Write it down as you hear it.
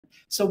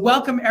So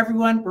welcome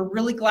everyone. We're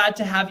really glad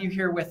to have you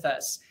here with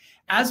us.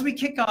 As we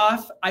kick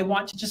off, I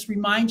want to just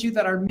remind you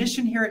that our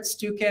mission here at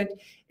Stukent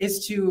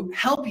is to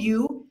help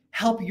you,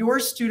 help your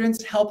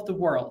students, help the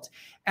world.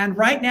 And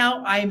right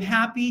now, I am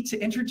happy to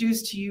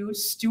introduce to you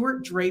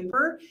Stuart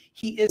Draper.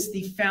 He is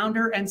the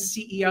founder and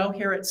CEO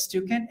here at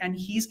Stukent, and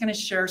he's going to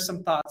share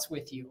some thoughts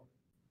with you.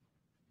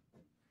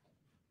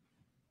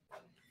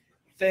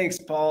 Thanks,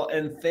 Paul,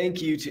 and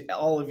thank you to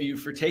all of you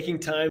for taking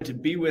time to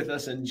be with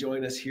us and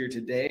join us here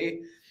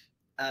today.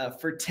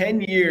 For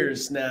 10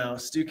 years now,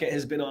 Stukent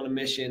has been on a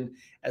mission,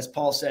 as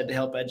Paul said, to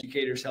help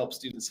educators, help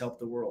students, help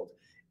the world.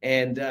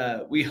 And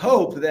we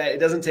hope that it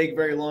doesn't take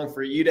very long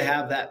for you to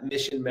have that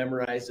mission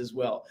memorized as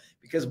well,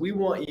 because we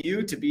want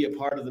you to be a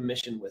part of the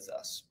mission with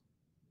us.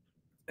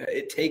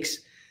 It takes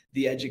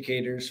the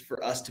educators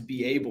for us to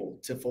be able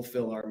to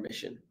fulfill our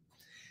mission.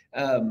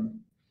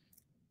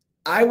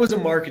 I was a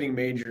marketing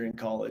major in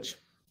college.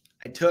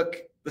 I took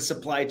the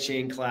supply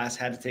chain class,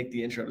 had to take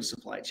the intro to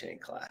supply chain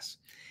class.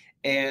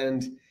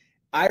 And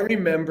I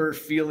remember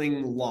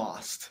feeling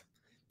lost.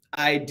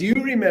 I do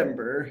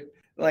remember,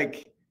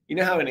 like, you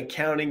know how in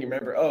accounting, you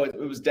remember, oh, it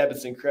was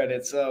debits and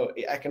credits. Oh,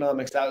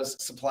 economics, that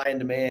was supply and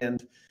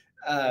demand.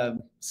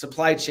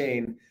 Supply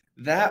chain,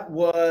 that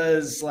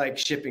was like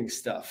shipping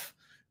stuff.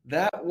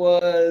 That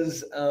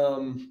was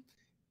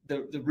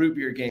the root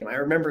beer game. I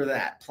remember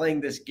that, playing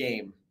this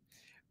game.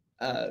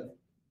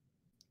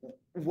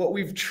 What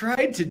we've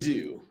tried to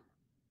do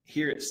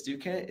here at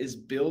Stukent is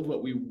build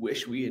what we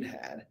wish we had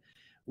had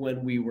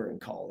when we were in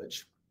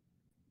college.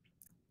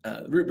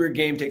 The root beer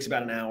game takes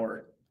about an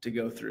hour to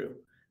go through.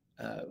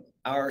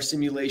 Our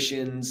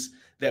simulations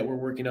that we're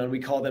working on, we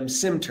call them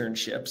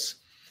simternships.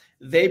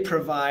 They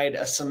provide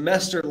a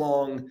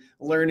semester-long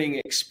learning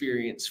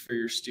experience for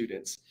your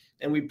students.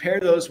 And we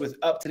pair those with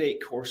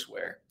up-to-date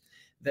courseware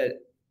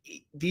that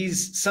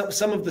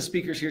some of the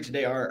speakers here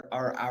today are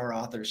our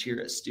authors here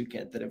at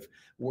Stukent that have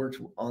worked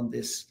on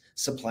this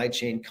supply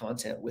chain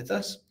content with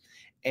us.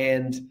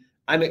 And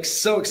I'm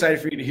so excited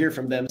for you to hear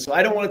from them. So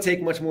I don't want to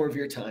take much more of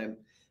your time.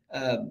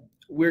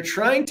 We're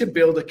trying to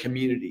build a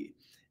community.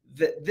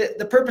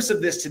 The purpose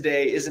of this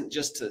today isn't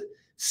just to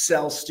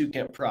sell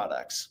Stukent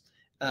products.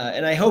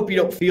 And I hope you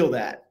don't feel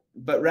that,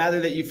 but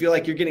rather that you feel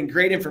like you're getting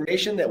great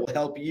information that will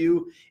help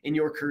you in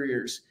your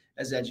careers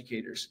as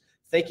educators.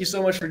 Thank you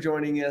so much for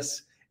joining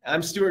us.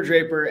 I'm Stuart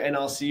Draper, and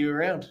I'll see you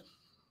around.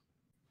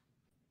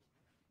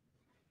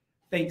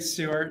 Thanks,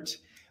 Stuart.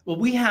 Well,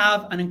 we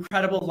have an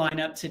incredible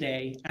lineup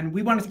today, and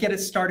we wanted to get it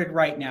started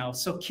right now.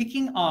 So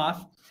kicking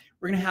off,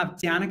 we're going to have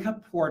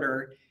Danaka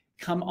Porter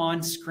come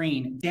on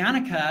screen.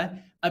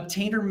 Danaka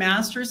obtained her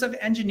Master's of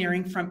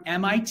Engineering from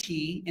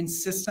MIT in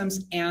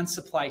Systems and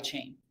Supply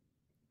Chain.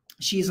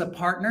 She's a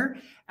partner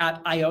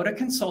at Iota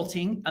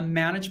Consulting, a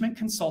management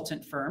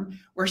consultant firm,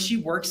 where she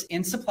works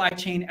in supply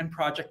chain and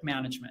project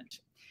management,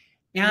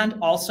 and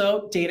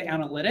also data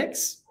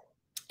analytics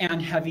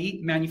and heavy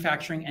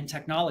manufacturing and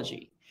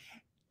technology.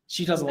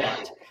 She does a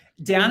lot.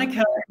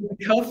 Danaka is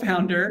the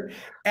co-founder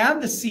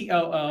and the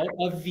COO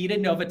of Vita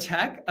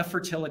Novatech, a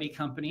fertility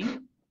company.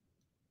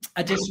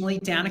 Additionally,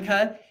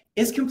 Danaka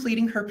is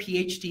completing her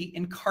PhD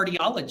in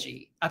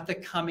cardiology at the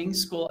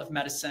Cummings School of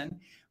Medicine,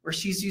 where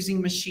she's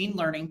using machine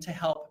learning to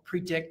help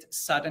predict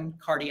sudden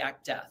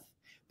cardiac death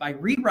by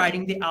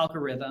rewriting the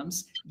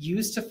algorithms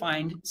used to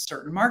find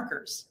certain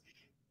markers.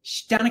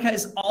 Danaka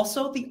is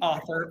also the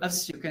author of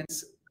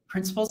Stukent's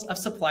Principles of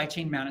Supply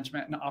Chain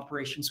Management and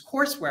Operations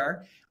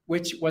courseware,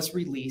 which was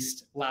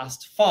released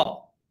last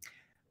fall.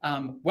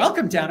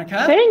 Welcome,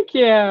 Danaka. Thank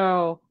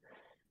you.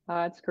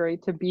 It's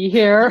great to be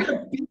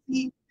here.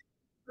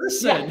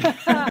 Person.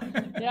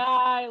 Yeah,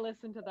 I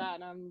listened to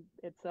that, and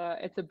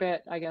it's a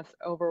bit, I guess,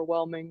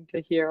 overwhelming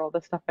to hear all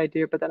the stuff I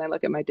do. But then I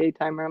look at my day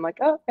timer, I'm like,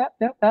 oh,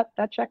 yeah,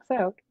 that checks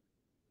out.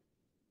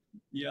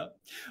 Yeah.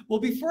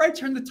 Well, before I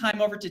turn the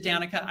time over to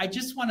Danaka, I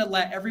just want to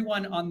let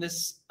everyone on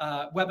this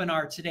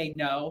webinar today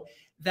know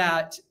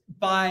that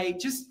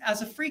just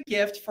as a free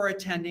gift for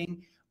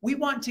attending, we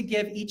want to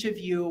give each of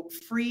you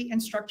free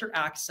instructor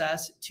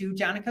access to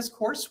Danaka's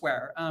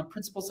courseware,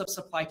 Principles of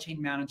Supply Chain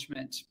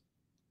Management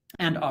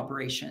and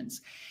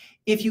Operations.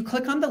 If you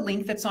click on the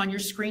link that's on your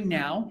screen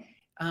now,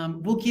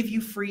 we'll give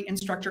you free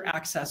instructor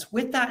access.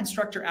 With that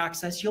instructor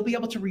access, you'll be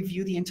able to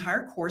review the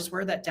entire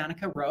courseware that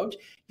Danaka wrote.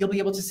 You'll be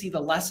able to see the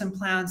lesson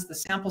plans, the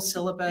sample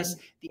syllabus,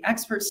 the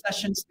expert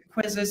sessions, the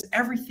quizzes,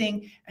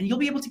 everything, and you'll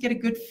be able to get a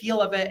good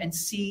feel of it and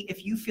see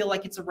if you feel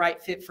like it's a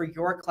right fit for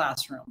your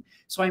classroom.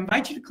 So I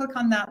invite you to click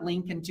on that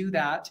link and do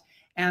that.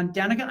 And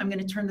Danaka, I'm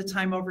going to turn the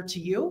time over to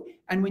you.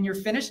 And when you're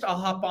finished, I'll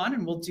hop on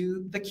and we'll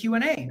do the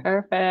Q&A.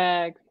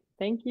 Perfect.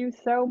 Thank you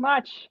so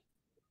much.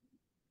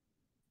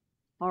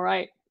 All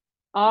right.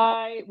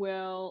 I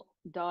will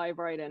dive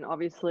right in.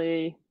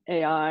 Obviously,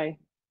 AI,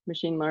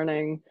 machine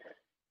learning,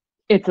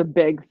 it's a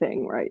big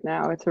thing right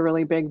now. It's a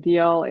really big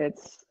deal.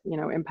 It's,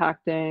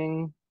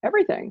 impacting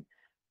everything,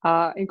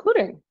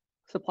 including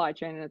supply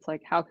chain. And it's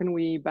like, how can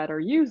we better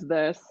use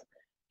this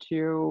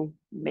to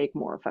make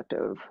more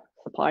effective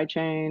supply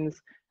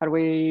chains? How do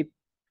we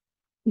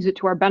use it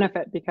to our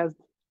benefit? Because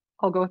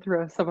I'll go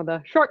through some of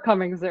the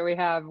shortcomings that we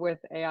have with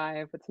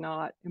AI if it's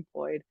not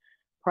employed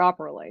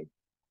properly.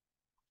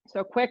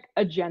 So quick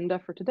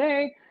agenda for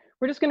today.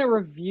 We're just going to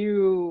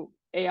review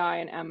AI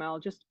and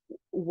ML, just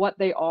what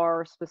they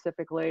are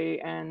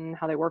specifically and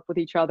how they work with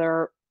each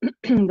other.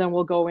 Then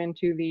we'll go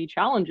into the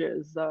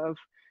challenges of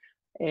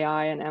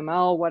AI and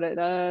ML, what it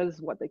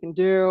does, what they can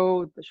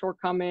do, the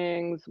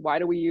shortcomings, why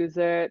do we use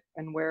it,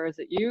 and where is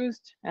it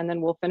used? And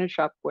then we'll finish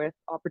up with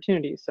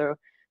opportunities. So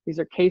these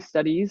are case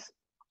studies,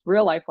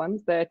 real life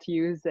ones that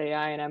use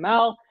AI and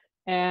ML,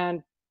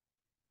 and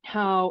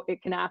how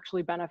it can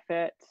actually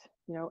benefit,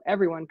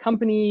 everyone,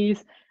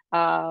 companies,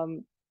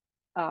 the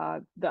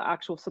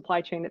actual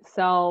supply chain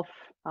itself,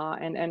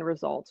 and end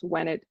results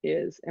when it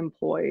is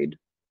employed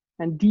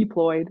and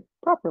deployed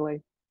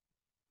properly.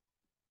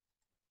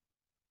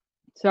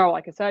 So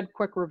like I said,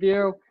 quick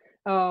review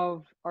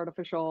of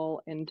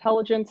artificial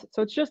intelligence.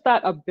 So it's just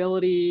that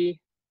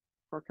ability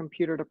for a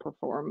computer to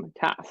perform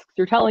tasks.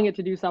 You're telling it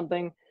to do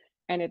something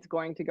and it's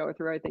going to go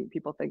through. I think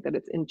people think that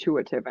it's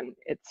intuitive, and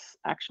it's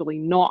actually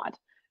not.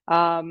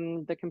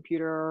 The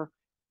computer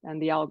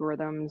and the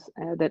algorithms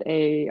that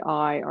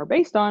AI are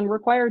based on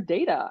require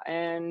data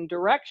and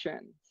direction.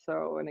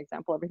 So an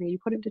example, everything you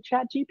put into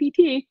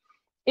ChatGPT,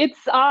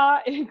 it's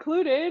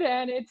included,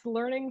 and it's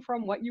learning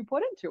from what you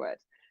put into it.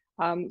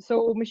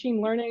 So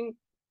machine learning,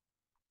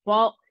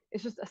 well,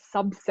 it's just a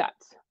subset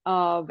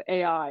of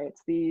AI.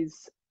 It's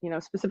these,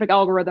 specific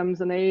algorithms,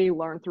 and they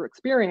learn through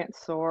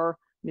experience or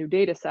new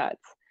data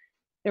sets.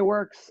 It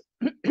works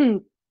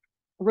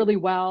really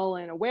well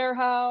in a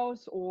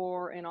warehouse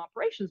or in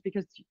operations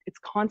because it's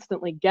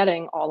constantly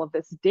getting all of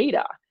this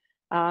data,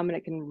 and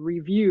it can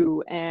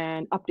review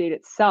and update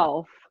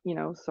itself,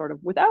 sort of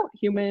without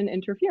human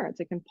interference.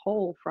 It can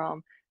pull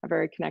from a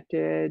very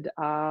connected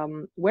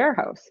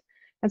warehouse.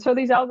 And so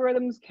these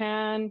algorithms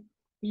can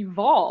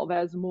evolve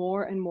as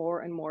more and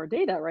more and more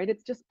data, right?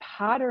 It's just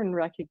pattern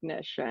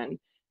recognition.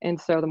 And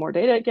so the more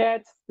data it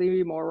gets,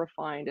 the more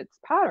refined its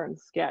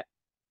patterns get.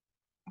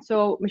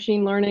 So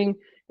machine learning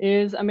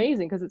is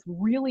amazing because it's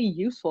really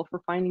useful for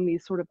finding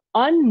these sort of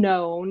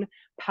unknown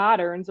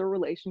patterns or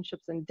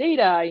relationships in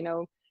data,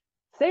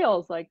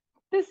 sales, like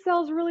this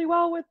sells really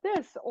well with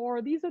this,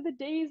 or these are the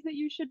days that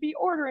you should be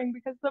ordering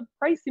because the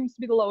price seems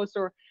to be the lowest,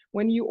 or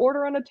when you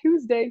order on a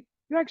Tuesday,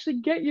 you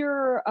actually get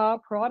your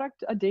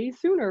product a day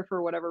sooner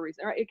for whatever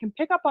reason, right? It can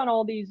pick up on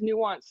all these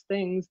nuanced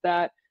things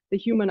that the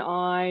human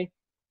eye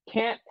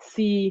can't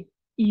see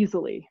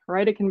easily,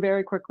 right? It can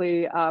very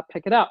quickly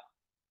pick it up.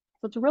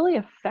 So it's a really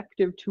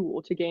effective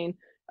tool to gain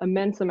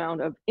immense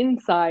amount of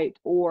insight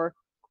or,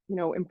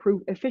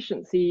 improve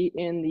efficiency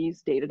in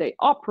these day-to-day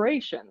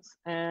operations.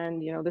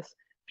 And, this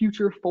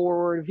future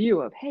forward view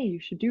of, hey, you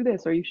should do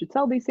this, or you should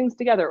sell these things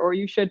together, or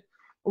you should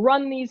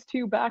run these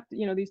two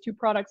these two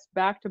products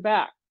back to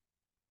back.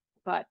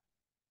 But,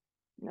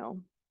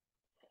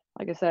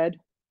 like I said,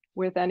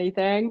 with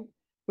anything,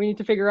 we need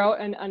to figure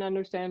out and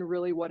understand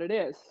really what it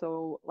is.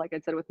 So like I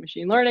said, with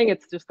machine learning,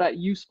 it's just that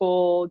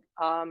useful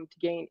to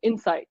gain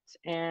insight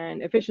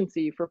and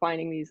efficiency for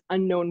finding these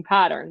unknown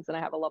patterns. And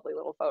I have a lovely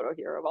little photo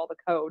here of all the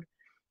code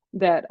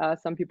that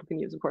some people can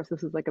use. Of course,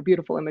 this is like a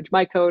beautiful image.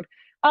 My code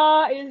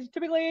is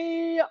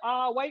typically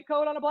white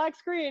code on a black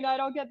screen. I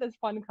don't get this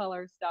fun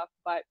color stuff,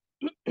 but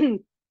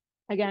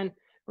again,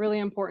 really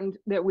important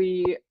that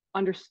we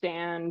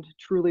understand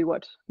truly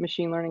what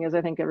machine learning is.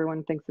 I think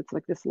everyone thinks it's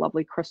like this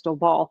lovely crystal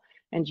ball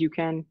and you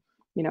can,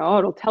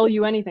 it'll tell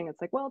you anything.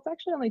 It's like, well, it's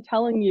actually only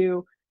telling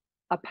you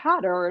a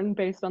pattern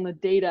based on the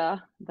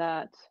data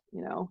that,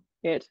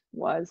 it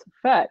was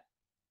fed.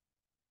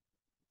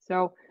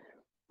 So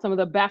some of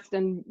the best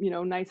and,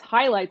 nice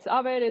highlights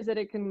of it is that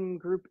it can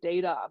group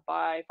data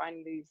by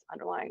finding these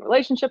underlying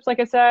relationships.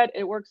 Like I said,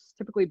 it works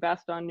typically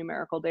best on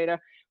numerical data.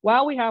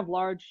 While we have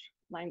large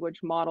language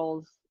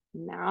models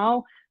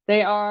now,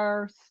 they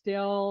are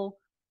still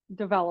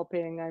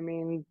developing. I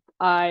mean,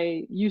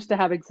 I used to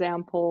have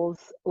examples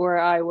where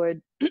I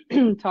would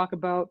talk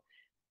about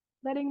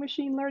letting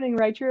machine learning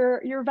write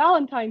your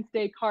Valentine's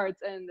Day cards,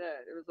 and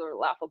those are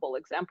laughable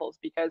examples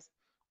because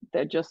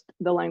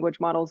the language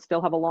models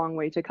still have a long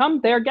way to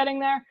come. They're getting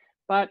there,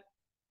 but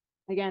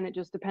again, it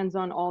just depends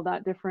on all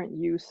that different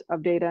use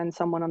of data, and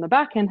someone on the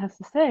back end has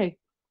to say,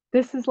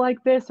 this is like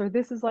this, or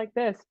this is like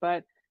this,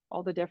 but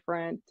all the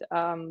different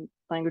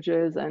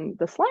languages and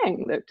the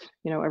slang that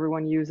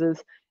everyone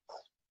uses,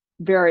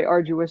 very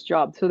arduous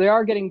job. So they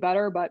are getting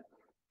better, but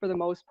for the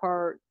most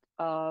part,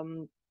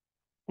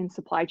 in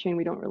supply chain,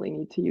 we don't really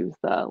need to use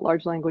the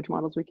large language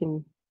models. We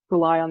can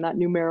rely on that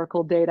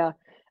numerical data.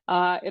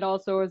 It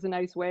also is a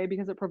nice way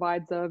because it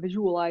provides a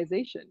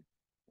visualization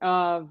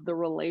of the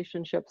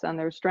relationships and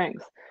their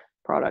strengths.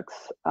 Products,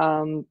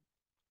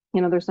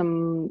 there's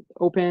some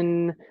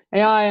open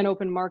AI and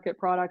open market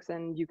products,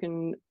 and you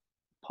can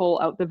pull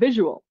out the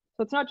visual.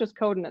 So it's not just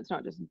code, and it's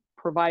not just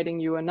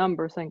providing you a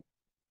number saying,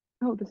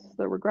 oh, this is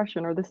the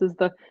regression, or this is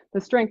the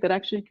strength. That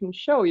actually can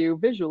show you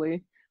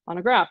visually on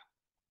a graph.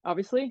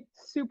 Obviously,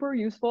 super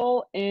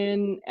useful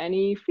in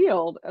any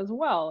field as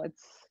well.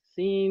 It's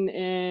seen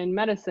in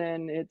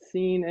medicine, it's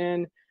seen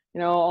in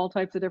all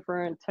types of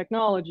different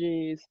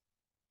technologies.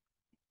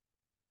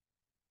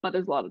 But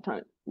there's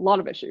a lot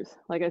of issues,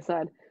 like I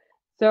said.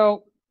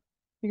 So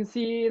you can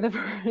see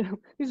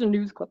these are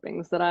news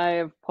clippings that I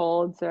have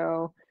pulled.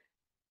 So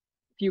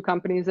a few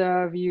companies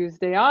have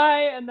used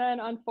AI, and then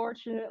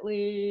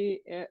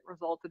unfortunately, it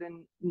resulted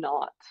in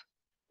not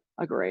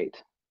a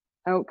great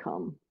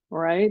outcome,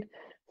 right?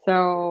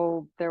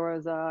 So there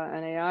was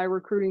an AI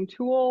recruiting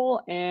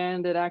tool,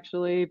 and it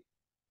actually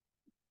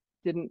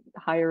didn't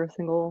hire a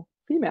single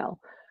female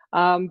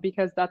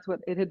because that's what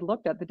it had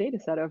looked at, the data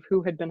set of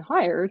who had been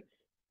hired,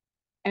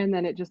 and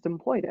then it just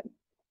employed it.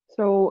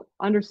 So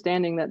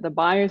understanding that the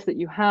bias that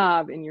you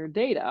have in your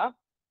data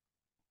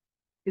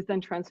is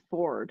then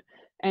transferred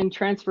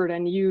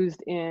and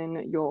used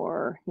in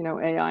your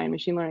AI and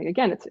machine learning.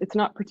 Again, it's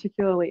not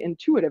particularly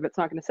intuitive. It's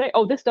not going to say,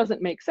 oh, this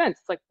doesn't make sense.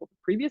 It's like, well, the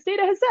previous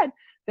data has said,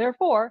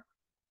 therefore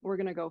we're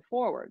going to go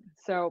forward.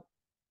 So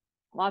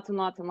lots and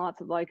lots and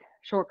lots of like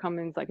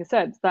shortcomings. Like I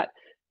said, it's that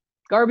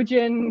garbage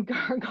in,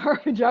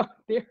 garbage out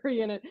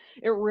theory, and it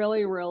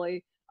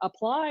really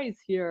applies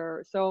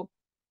here. So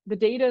the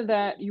data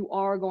that you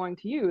are going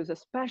to use,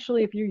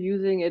 especially if you're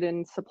using it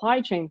in supply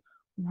chain,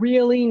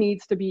 really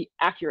needs to be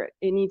accurate.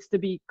 It needs to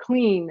be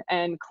clean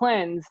and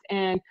cleansed.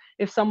 And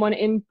if someone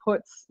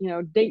inputs,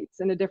 dates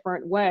in a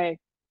different way,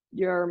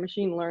 your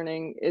machine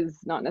learning is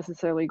not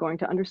necessarily going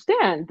to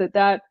understand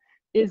that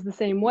is the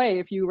same way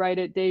if you write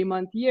it day,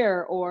 month,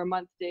 year, or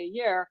month, day,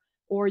 year,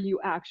 or you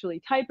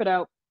actually type it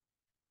out.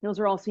 Those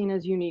are all seen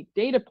as unique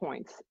data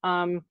points.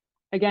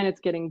 Again,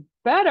 it's getting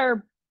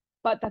better,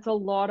 but that's a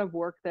lot of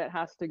work that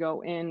has to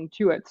go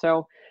into it.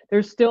 So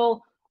there's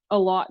still a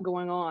lot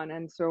going on.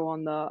 And so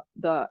on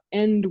the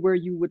end where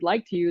you would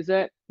like to use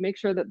it, make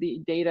sure that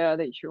the data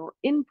that you're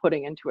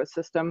inputting into a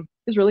system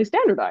is really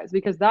standardized,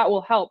 because that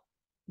will help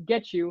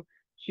get you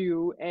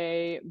to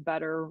a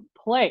better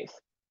place.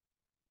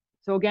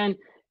 So again,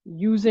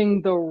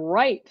 using the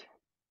right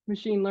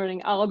machine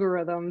learning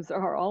algorithms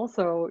are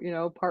also,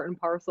 part and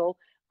parcel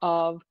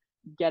of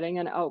getting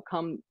an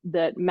outcome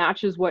that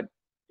matches what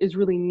is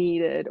really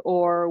needed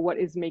or what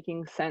is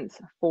making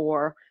sense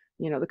for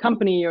the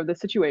company or the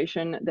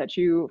situation that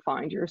you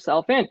find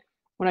yourself in.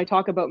 When I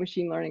talk about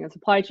machine learning and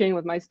supply chain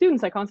with my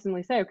students, I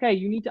constantly say, okay,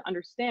 you need to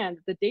understand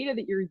the data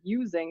that you're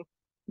using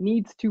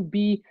needs to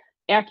be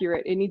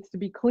accurate. It needs to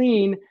be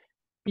clean,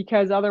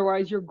 because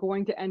otherwise you're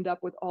going to end up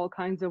with all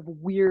kinds of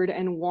weird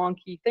and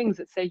wonky things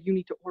that say you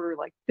need to order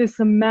like this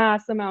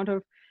mass amount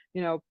of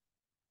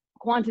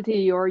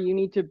quantity, or you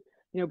need to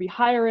be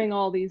hiring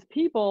all these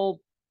people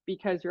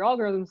because your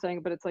algorithm's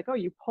saying, but it's like, oh,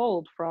 you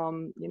pulled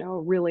from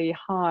really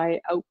high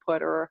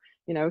output or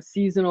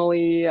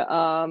seasonally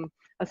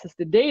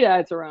assisted data.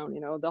 It's around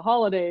the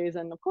holidays,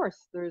 and of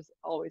course there's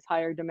always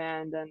higher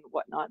demand and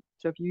whatnot.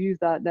 So if you use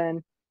that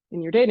then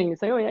in your dating, you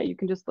say, oh yeah, you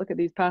can just look at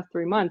these past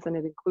 3 months and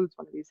it includes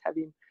one of these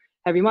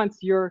heavy months.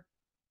 Your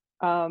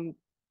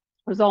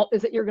result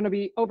is that you're going to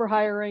be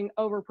overhiring,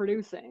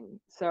 overproducing.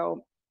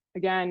 So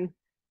again,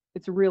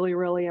 it's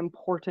really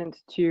important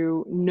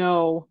to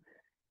know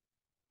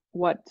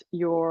what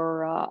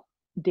your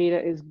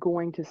data is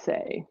going to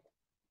say.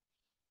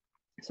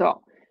 So a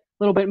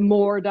little bit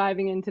more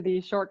diving into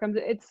these shortcomings.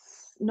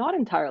 It's not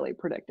entirely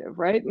predictive,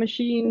 right?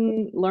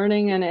 Machine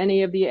learning and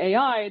any of the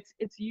AI,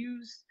 it's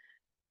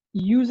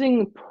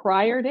using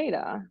prior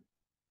data,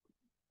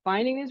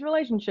 finding these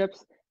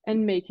relationships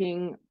and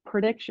making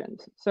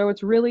predictions. So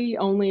it's really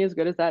only as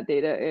good as that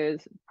data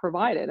is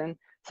provided. And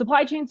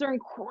supply chains are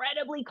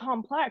incredibly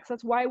complex.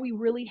 That's why we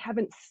really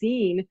haven't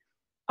seen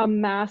a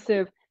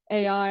massive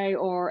AI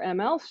or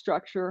ML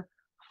structure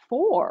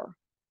for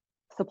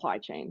supply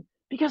chain,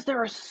 because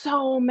there are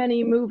so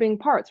many moving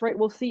parts, right?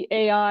 We'll see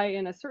AI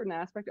in a certain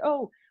aspect,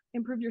 oh,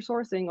 improve your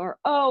sourcing, or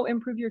oh,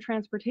 improve your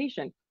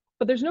transportation.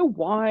 But there's no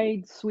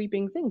wide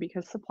sweeping thing,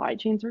 because supply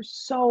chains are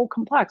so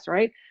complex,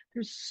 right?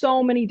 There's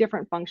so many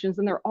different functions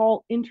and they're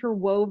all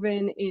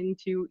interwoven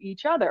into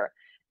each other.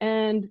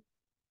 And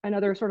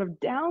another sort of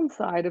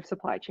downside of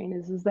supply chain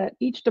is that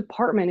each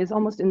department is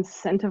almost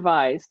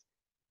incentivized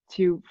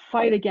to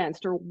fight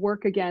against or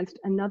work against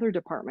another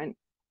department.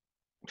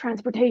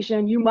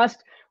 Transportation, you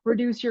must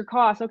reduce your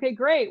costs. Okay,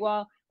 great.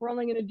 Well, we're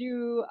only going to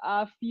do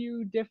a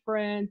few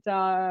different,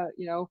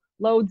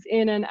 loads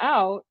in and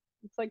out.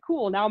 It's like,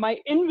 cool, now my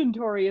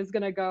inventory is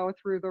going to go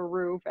through the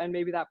roof, and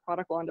maybe that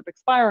product will end up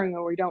expiring,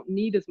 or we don't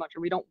need as much,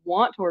 or we don't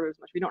want to order as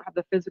much. We don't have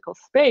the physical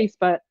space,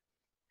 but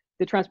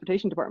the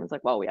transportation department's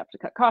like, well, we have to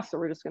cut costs, so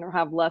we're just going to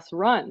have less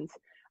runs.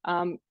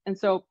 And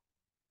so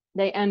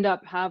they end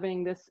up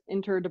having this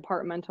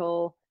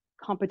interdepartmental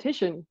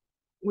competition,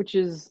 which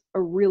is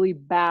a really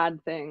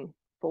bad thing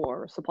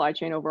for supply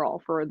chain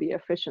overall, for the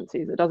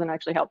efficiencies. It doesn't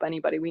actually help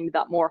anybody. We need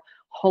that more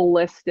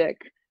holistic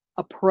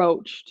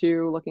approach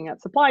to looking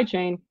at supply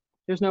chain.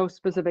 There's no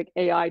specific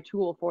AI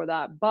tool for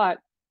that, but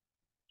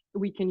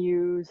we can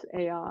use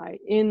AI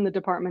in the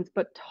departments,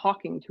 but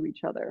talking to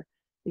each other.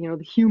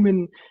 The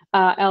human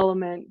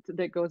element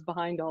that goes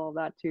behind all of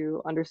that,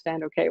 to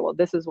understand, okay, well,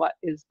 this is what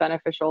is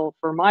beneficial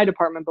for my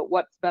department, but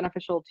what's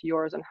beneficial to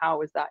yours, and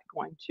how is that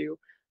going to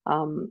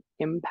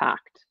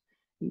impact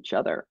each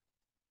other.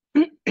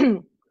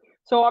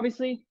 So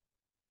obviously,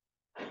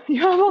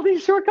 you have all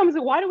these shortcomings.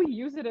 Why do we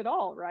use it at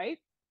all, right?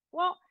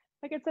 Well,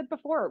 like I said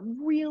before, it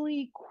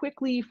really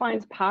quickly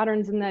finds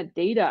patterns in that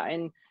data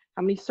and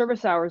how many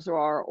service hours there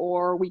are,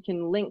 or we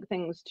can link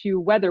things to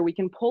weather. We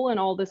can pull in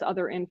all this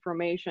other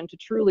information to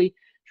truly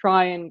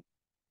try and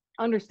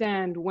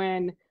understand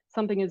when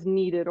something is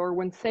needed, or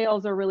when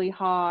sales are really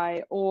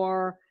high,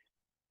 or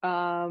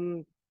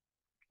when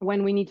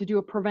we need to do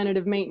a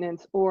preventative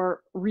maintenance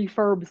or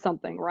refurb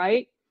something,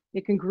 right?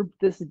 It can group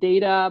this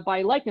data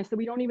by likeness that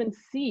we don't even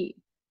see,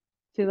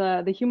 to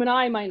the human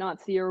eye might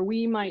not see, or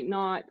we might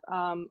not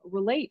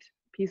relate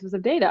pieces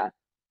of data.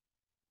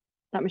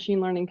 That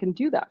machine learning can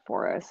do that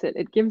for us.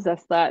 It gives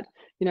us that,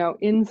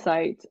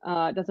 insight.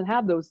 It doesn't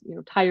have those,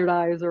 tired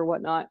eyes or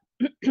whatnot.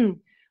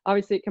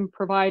 Obviously, it can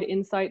provide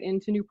insight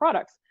into new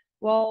products.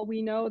 Well,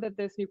 we know that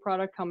this new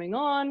product coming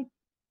on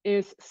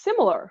is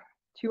similar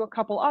to a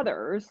couple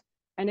others,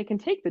 and it can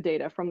take the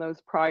data from those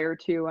prior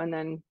to and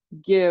then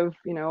give,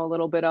 a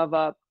little bit of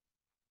a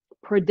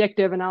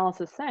predictive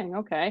analysis saying,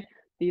 okay,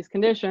 these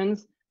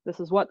conditions, this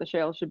is what the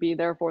sales should be,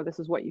 therefore this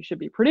is what you should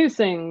be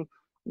producing,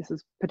 this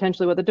is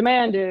potentially what the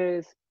demand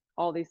is,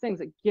 all these things.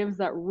 It gives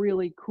that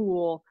really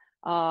cool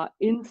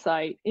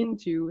insight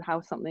into how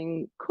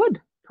something could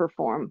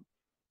perform.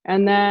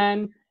 And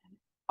then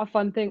a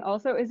fun thing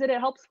also is that it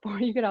helps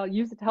you can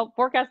use it to help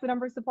forecast the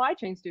number of supply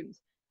chain students.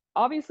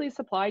 Obviously,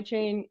 supply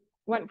chain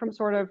went from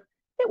sort of,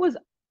 it was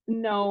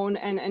known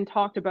and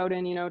talked about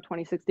in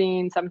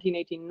 2016, 17,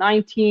 18,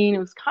 19. It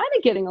was kind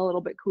of getting a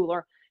little bit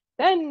cooler.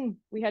 Then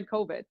we had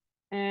COVID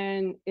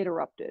and it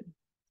erupted,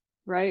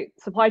 right?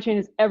 Supply chain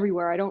is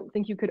everywhere. I don't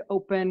think you could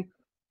open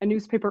a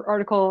newspaper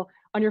article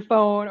on your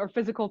phone or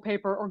physical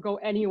paper or go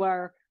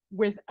anywhere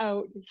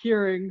without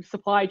hearing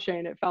supply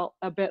chain. It felt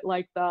a bit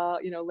like the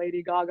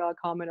Lady Gaga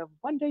comment of,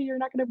 one day you're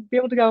not going to be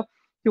able to go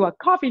to a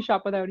coffee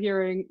shop without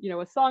hearing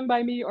a song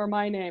by me or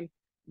my name.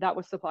 That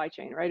was supply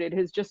chain, right? It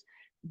has just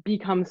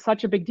become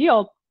such a big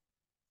deal,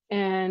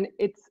 and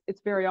it's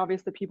very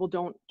obvious that people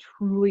don't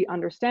truly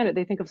understand it.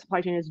 They think of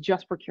supply chain as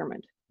just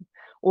procurement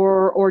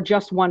or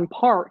just one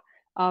part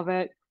of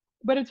it,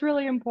 but it's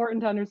really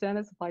important to understand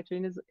that supply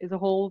chain is a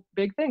whole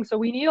big thing. So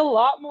we need a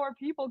lot more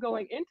people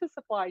going into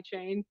supply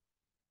chain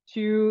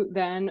to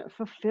then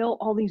fulfill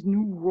all these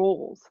new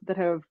roles that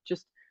have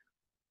just,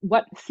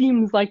 what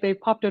seems like they've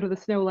popped out of the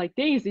snow like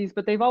daisies,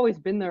 but they've always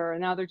been there,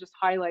 and now they're just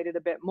highlighted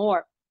a bit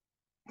more.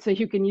 So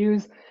you can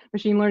use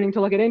machine learning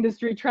to look at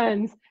industry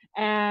trends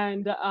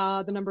and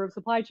the number of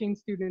supply chain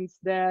students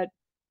that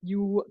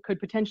you could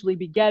potentially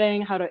be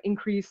getting, how to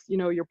increase,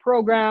 your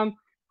program,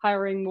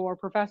 hiring more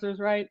professors,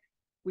 right?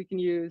 We can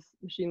use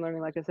machine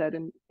learning, like I said,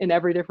 in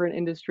every different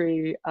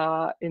industry,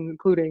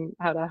 including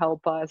how to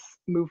help us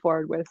move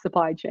forward with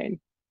supply chain.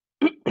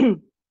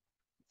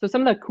 So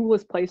some of the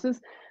coolest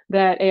places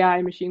that AI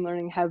and machine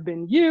learning have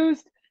been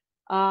used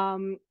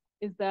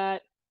is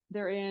that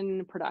they're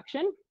in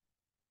production.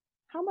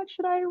 How much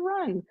should I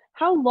run?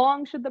 How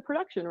long should the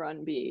production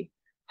run be?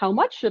 How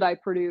much should I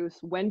produce?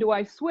 When do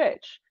I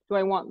switch? Do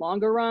I want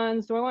longer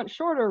runs? Do I want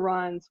shorter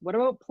runs? What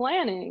about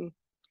planning?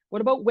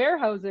 What about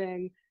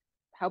warehousing?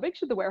 How big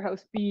should the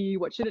warehouse be?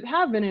 What should it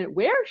have in it?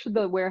 Where should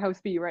the warehouse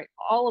be, right?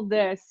 All of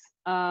this,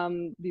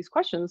 these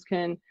questions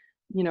can,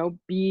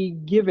 be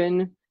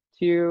given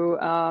to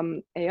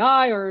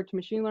AI or to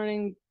machine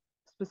learning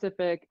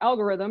specific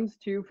algorithms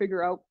to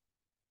figure out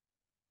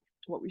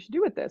what we should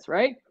do with this,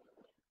 right?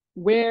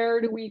 Where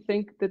do we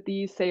think that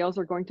these sales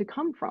are going to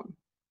come from?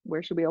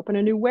 Where should we open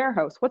a new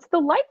warehouse? What's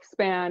the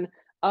lifespan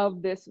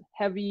of this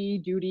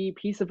heavy duty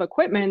piece of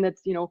equipment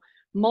that's,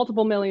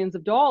 multiple millions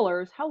of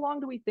dollars? How long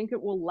do we think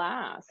it will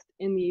last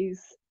in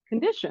these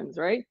conditions,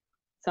 right?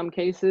 Some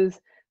cases,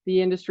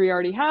 the industry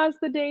already has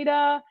the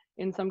data.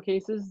 In some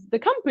cases, the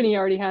company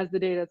already has the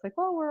data. It's like,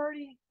 well, we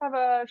already have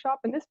a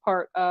shop in this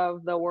part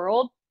of the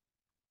world,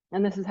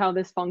 and this is how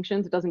this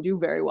functions. It doesn't do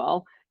very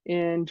well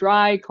in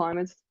dry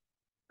climates.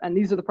 And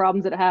these are the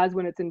problems that it has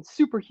when it's in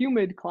super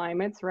humid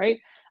climates, right?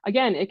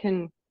 Again, you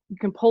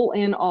can pull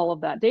in all of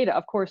that data.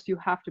 Of course, you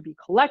have to be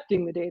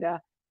collecting the data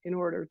in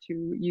order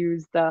to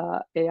use the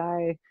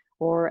AI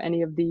or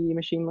any of the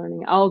machine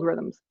learning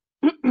algorithms.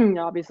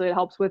 Obviously, it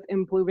helps with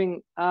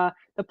improving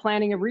the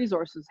planning of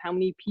resources. How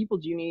many people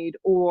do you need,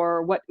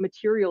 or what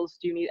materials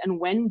do you need, and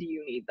when do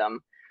you need them?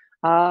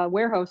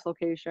 Warehouse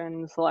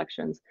location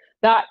selections.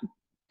 That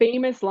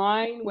famous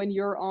line when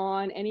you're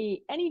on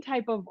any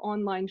type of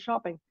online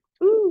shopping.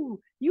 Ooh,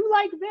 you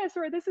like this,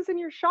 or this is in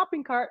your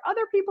shopping cart.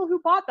 Other people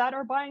who bought that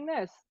are buying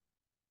this.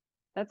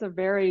 That's a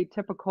very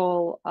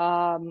typical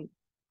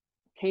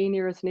K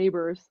nearest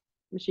neighbors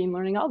machine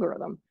learning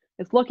algorithm.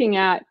 It's looking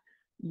at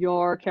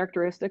your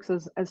characteristics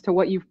as to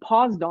what you've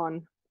paused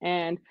on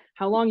and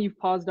how long you've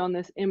paused on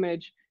this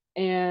image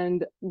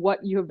and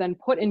what you have then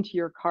put into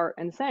your cart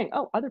and saying,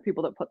 oh, other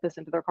people that put this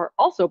into their cart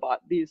also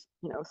bought these,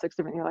 6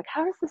 different. You're like,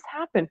 how does this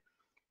happen?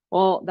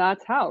 Well,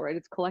 that's how, right?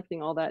 It's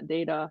collecting all that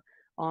data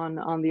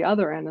on the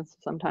other end, and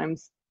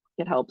sometimes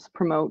it helps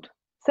promote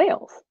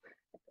sales.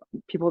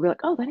 people will be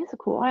like, oh, that is a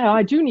cool,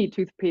 I do need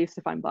toothpaste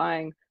if I'm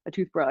buying a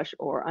toothbrush,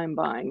 or I'm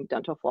buying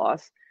dental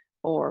floss,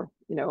 or,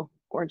 you know,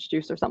 orange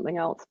juice or something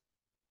else.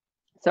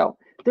 So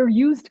they're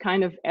used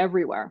kind of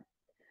everywhere.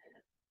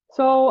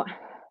 So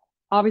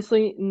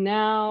obviously,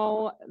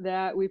 now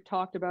that we've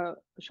talked about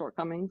the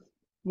shortcomings,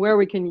 where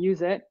we can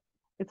use it,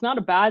 it's not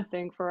a bad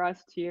thing for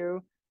us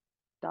to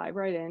dive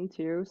right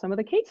into some of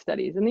the case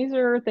studies. And these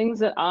are things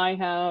that I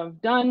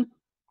have done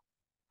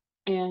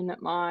in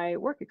my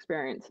work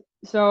experience.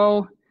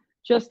 So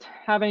just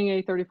having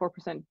a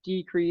 34%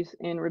 decrease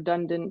in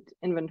redundant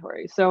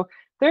inventory. So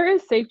there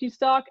is safety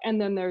stock,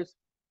 and then there's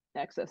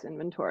excess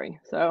inventory.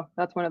 So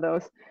that's one of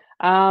those.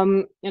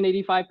 An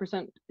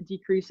 85%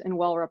 decrease in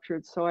well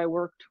ruptured. So I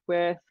worked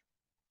with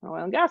an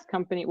oil and gas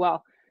company,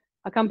 well,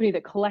 a company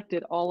that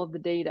collected all of the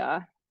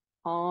data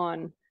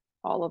on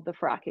all of the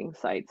fracking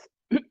sites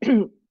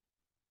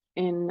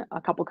in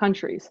a couple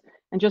countries,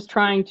 and just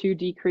trying to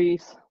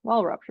decrease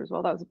well ruptures.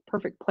 Well, that was a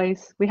perfect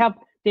place. We have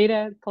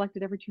data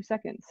collected every 2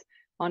 seconds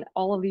on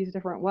all of these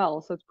different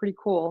wells, so it's pretty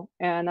cool,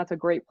 and that's a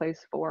great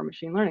place for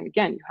machine learning.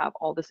 Again, you have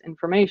all this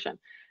information.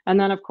 And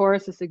then, of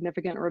course, a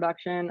significant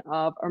reduction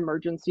of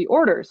emergency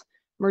orders.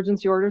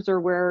 Emergency orders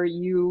are where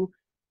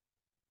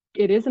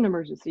it is an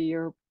emergency,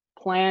 your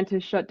plant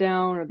is shut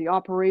down, or the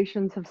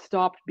operations have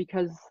stopped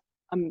because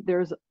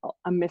there's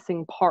a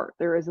missing part.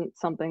 There isn't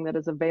something that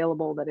is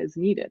available that is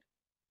needed.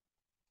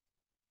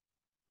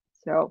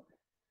 So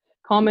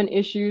common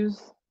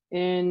issues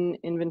in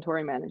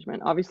inventory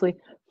management. Obviously,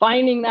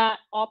 finding that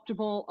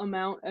optimal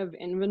amount of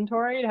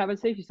inventory to have a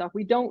safety stock.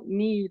 We don't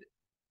need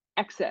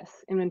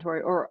excess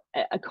inventory or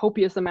a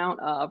copious amount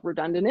of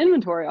redundant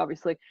inventory.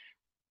 Obviously,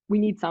 we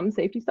need some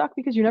safety stock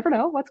because you never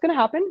know what's going to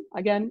happen.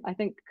 Again, I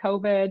think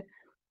COVID,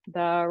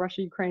 the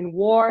Russia-Ukraine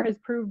war has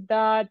proved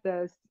that,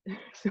 the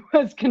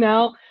Suez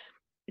Canal,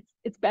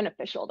 it's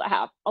beneficial to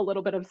have a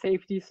little bit of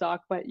safety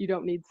stock, but you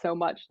don't need so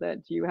much that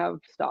you have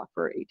stock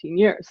for 18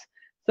 years.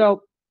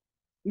 So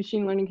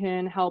machine learning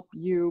can help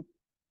you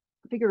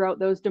figure out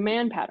those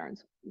demand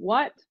patterns.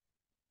 What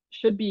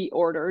should be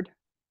ordered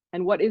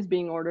and what is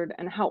being ordered,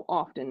 and how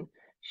often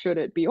should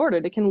it be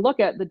ordered? It can look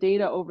at the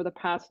data over the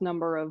past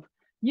number of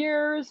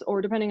years, or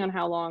depending on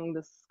how long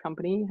this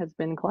company has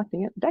been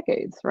collecting it,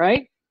 decades,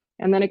 right?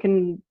 And then it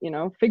can, you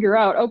know, figure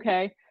out,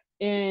 okay,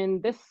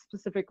 in this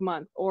specific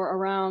month, or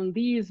around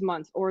these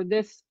months, or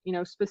this, you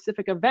know,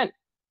 specific event,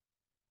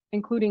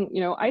 including,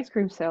 you know, ice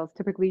cream sales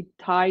typically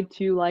tied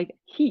to like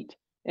heat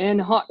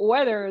and hot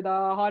weather. The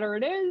hotter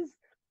it is,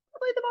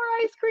 probably the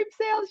more ice cream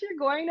sales you're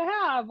going to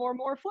have, or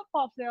more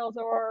flip-flop sales,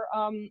 or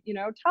you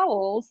know,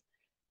 towels.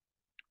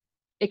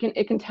 It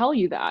can tell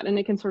you that, and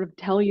it can sort of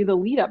tell you the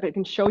lead up. It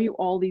can show you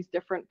all these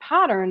different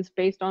patterns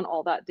based on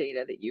all that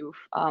data that you've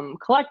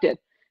collected.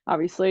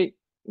 Obviously,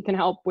 it can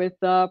help with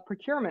the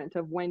procurement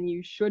of when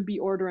you should be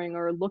ordering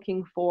or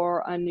looking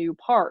for a new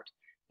part.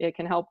 It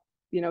can help,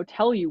 you know,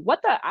 tell you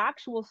what the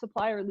actual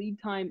supplier lead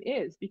time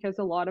is, because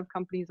a lot of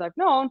companies I've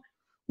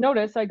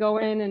notice I go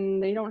in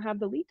and they don't have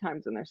the lead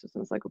times in their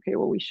system. It's like, okay,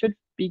 well, we should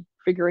be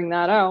figuring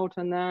that out.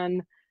 And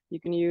then you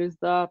can use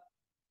the,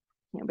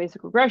 you know,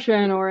 basic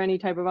regression or any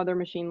type of other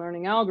machine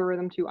learning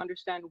algorithm to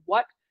understand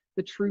what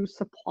the true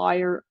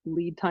supplier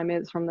lead time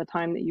is from the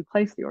time that you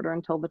place the order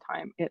until the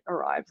time it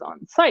arrives on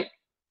site.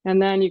 And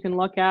then you can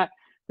look at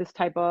this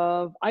type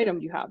of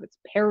item you have. It's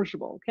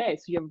perishable. Okay,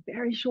 so you have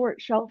very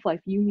short shelf life.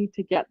 You need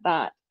to get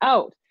that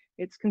out.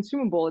 It's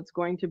consumable. It's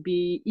going to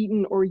be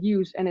eaten or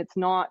used, and it's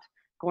not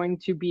going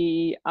to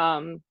be,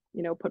 you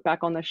know, put back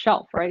on the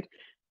shelf, right?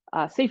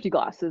 Safety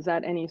glasses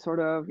at any sort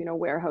of, you know,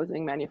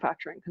 warehousing,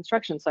 manufacturing,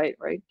 construction site,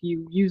 right?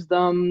 You use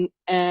them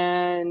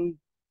and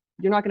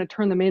you're not going to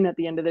turn them in at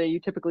the end of the day.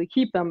 You typically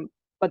keep them,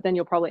 but then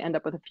you'll probably end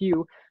up with a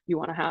few. You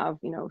want to have,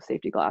 you know,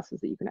 safety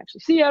glasses that you can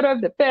actually see out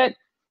of, that fit,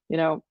 you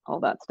know, all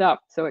that stuff.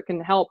 So it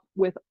can help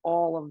with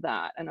all of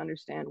that and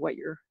understand what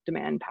your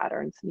demand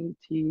patterns need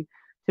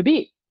to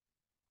be.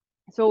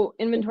 So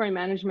inventory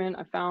management,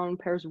 I found,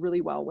 pairs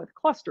really well with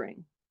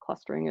clustering.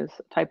 Clustering is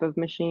a type of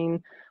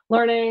machine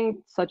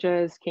learning, such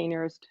as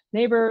k-nearest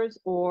neighbors,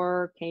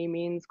 or K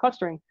means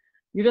clustering.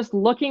 You're just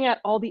looking at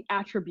all the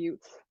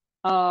attributes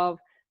of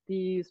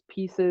these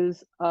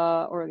pieces,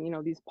 or, you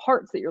know, these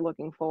parts that you're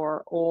looking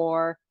for,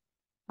 or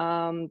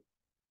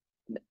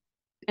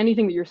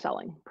anything that you're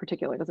selling.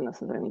 Particularly, doesn't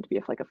necessarily need to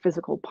be like a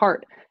physical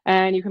part.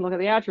 And you can look at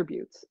the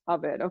attributes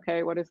of it.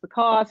 Okay, what is the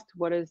cost?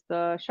 What is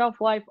the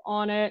shelf life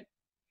on it?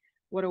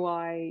 What do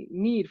I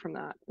need from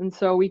that? And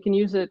so we can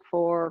use it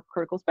for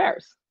critical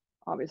spares,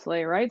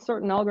 obviously, right?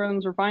 Certain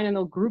algorithms are fine, and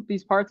they'll group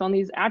these parts on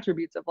these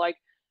attributes of like,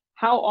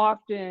 how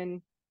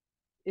often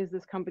is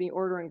this company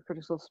ordering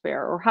critical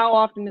spare, or how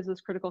often does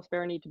this critical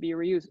spare need to be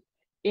reused?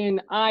 In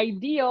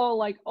ideal,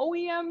 like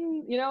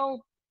OEM, you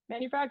know,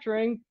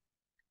 manufacturing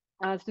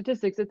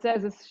statistics, it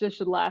says this just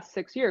should last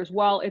 6 years.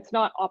 Well, it's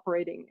not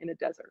operating in a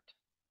desert,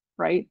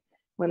 right?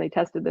 When they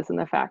tested this in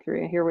the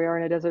factory, here we are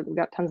in a desert, we've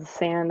got tons of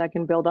sand that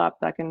can build up,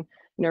 that can,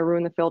 you know,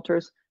 ruin the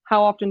filters.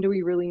 How often do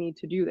we really need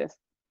to do this?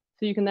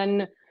 So you can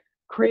then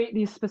create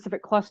these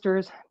specific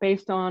clusters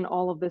based on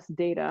all of this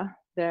data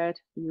that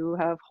you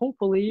have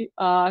hopefully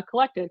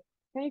collected.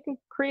 And you can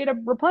create a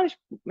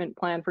replenishment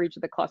plan for each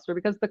of the cluster,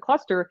 because the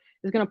cluster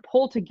is going to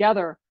pull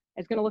together.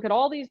 It's going to look at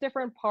all these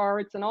different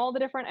parts and all the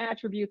different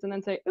attributes and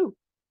then say, ooh,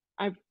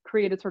 I've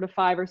created sort of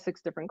 5 or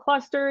 6 different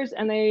clusters,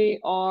 and they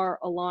are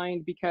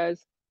aligned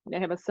because they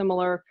have a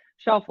similar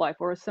shelf life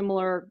or a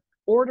similar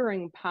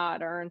ordering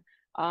pattern,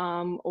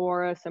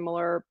 or a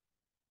similar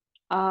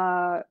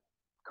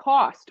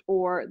cost,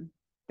 or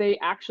they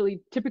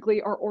actually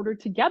typically are ordered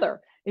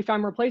together. If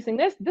I'm replacing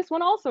this, this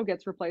one also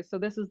gets replaced. So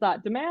this is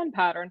that demand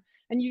pattern.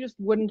 And you just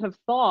wouldn't have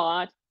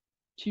thought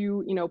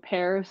to,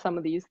 pair some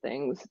of these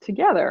things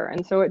together.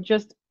 And so it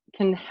just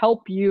can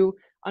help you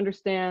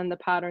understand the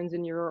patterns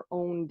in your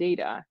own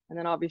data. And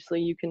then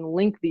obviously you can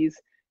link these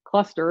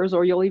clusters,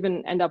 or you'll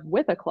even end up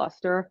with a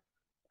cluster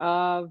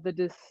of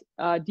the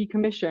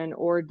decommission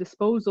or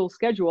disposal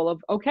schedule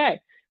of, okay,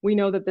 we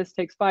know that this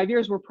takes 5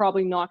 years. We're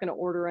probably not going to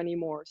order any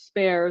more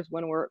spares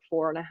when we're at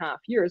 4.5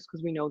 years,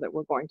 because we know that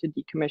we're going to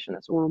decommission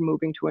this, or we're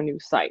moving to a new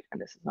site, and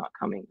this is not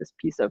coming. This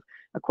piece of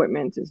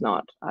equipment is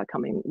not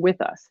coming with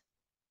us.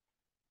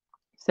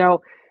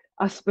 So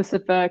a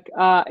specific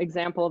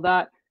example of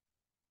that,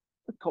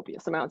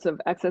 copious amounts of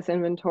excess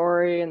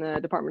inventory in the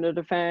Department of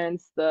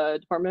Defense, the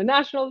Department of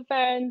National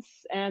Defense,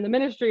 and the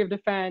Ministry of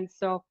Defense.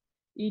 So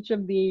each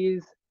of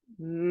these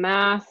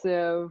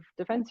massive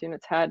defense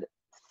units had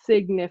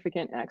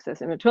significant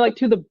excess inventory, like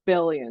to the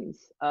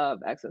billions of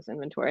excess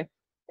inventory.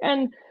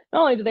 And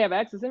not only did they have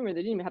excess inventory,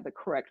 they didn't even have the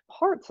correct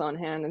parts on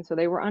hand, and so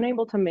they were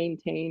unable to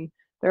maintain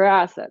their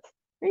assets.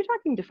 When you're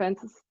talking defense,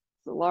 it's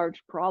a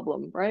large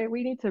problem, right?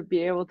 We need to be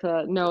able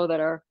to know that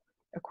our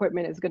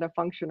equipment is going to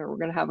function, or we're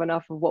going to have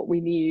enough of what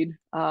we need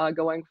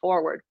going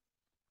forward.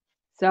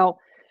 So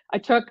I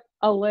took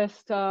a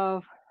list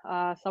of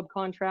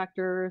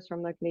subcontractors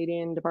from the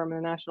Canadian Department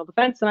of National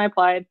Defense, and I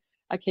applied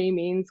a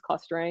k-means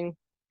clustering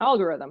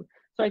algorithm.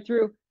 So I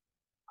threw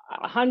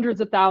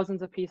hundreds of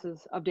thousands of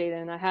pieces of data,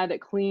 and I had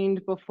it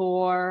cleaned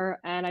before,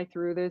 and I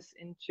threw this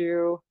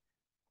into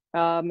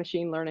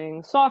machine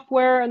learning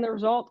software, and the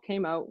result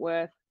came out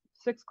with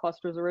 6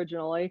 clusters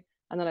originally.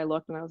 And then I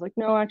looked and I was like,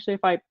 no, actually,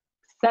 if I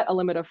set a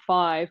limit of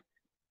 5,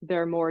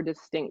 they're more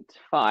distinct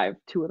 5.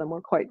 2 of them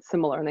were quite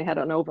similar and they had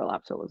an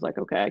overlap. So it was like,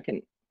 okay, I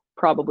can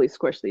probably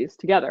squish these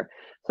together.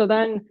 So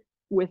then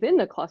within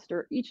the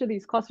cluster, each of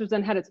these clusters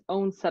then had its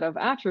own set of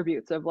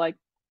attributes of like,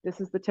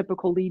 this is the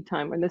typical lead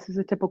time, and this is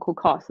a typical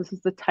cost. This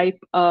is the type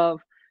of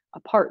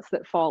parts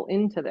that fall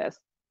into this.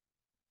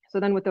 So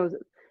then with those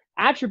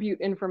attribute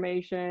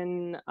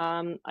information,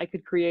 I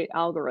could create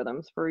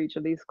algorithms for each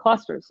of these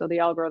clusters. So the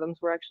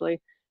algorithms were actually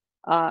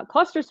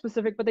cluster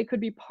specific, but they could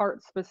be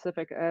part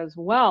specific as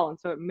well. And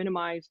so it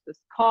minimized this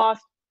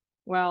cost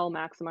while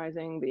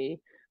maximizing the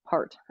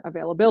part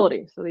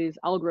availability. So these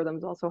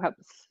algorithms also have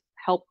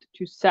helped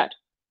to set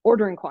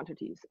ordering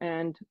quantities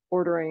and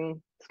ordering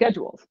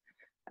schedules.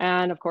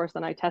 And of course,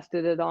 then I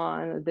tested it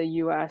on the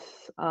US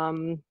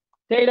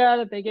data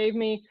that they gave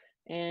me,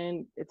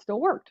 and it still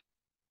worked.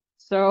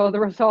 So the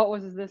result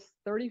was this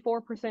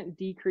 34%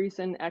 decrease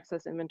in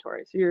excess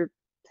inventory. So you're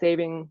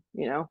saving,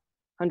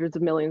 hundreds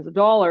of millions of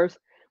dollars,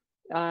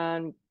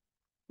 and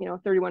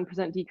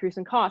 31% decrease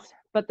in cost.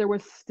 But there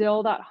was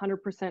still that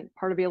 100%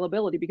 part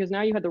availability, because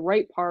now you had the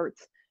right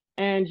parts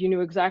and you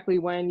knew exactly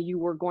when you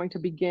were going to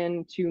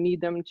begin to need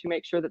them to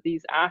make sure that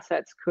these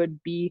assets could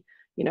be,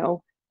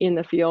 in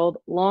the field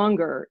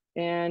longer.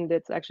 And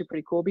it's actually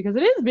pretty cool because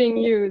it is being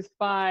used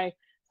by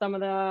some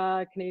of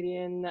the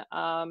Canadian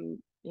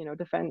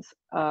defense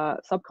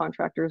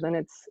subcontractors, and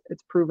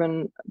it's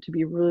proven to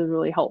be really,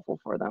 really helpful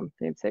for them.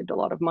 They've saved a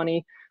lot of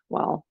money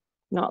while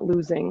not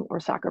losing or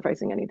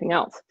sacrificing anything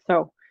else.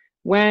 So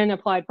when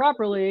applied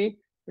properly,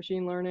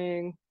 machine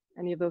learning,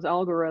 any of those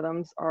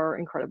algorithms are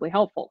incredibly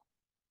helpful.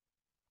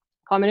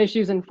 Common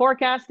issues in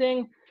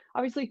forecasting,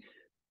 obviously,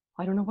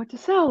 I don't know what to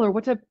sell or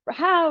what to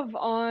have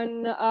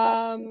on,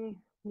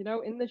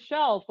 in the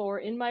shelf or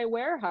in my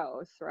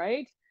warehouse,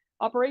 right?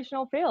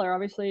 Operational failure,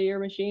 obviously your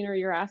machine or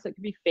your asset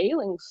could be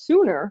failing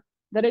sooner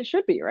than it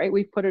should be, right?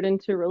 We've put it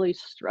into really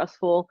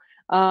stressful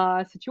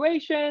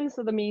situations,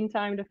 so the mean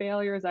time to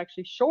failure is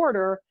actually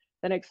shorter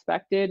than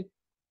expected.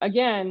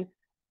 Again,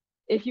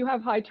 if you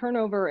have high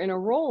turnover in a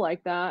role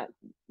like that,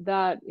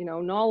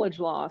 knowledge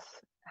loss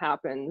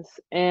happens,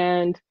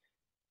 and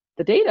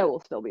the data will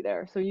still be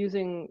there. So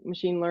using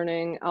machine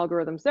learning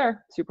algorithms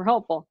there, super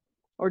helpful.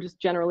 Or just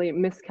generally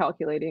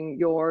miscalculating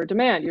your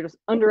demand. You're just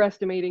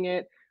underestimating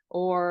it,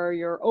 or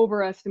you're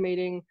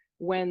overestimating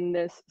when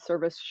this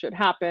service should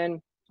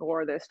happen,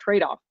 or this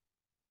trade-off.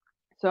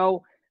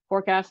 So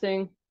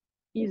forecasting,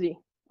 easy.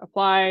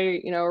 Apply,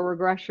 a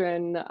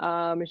regression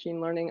machine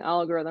learning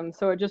algorithm.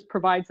 So it just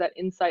provides that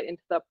insight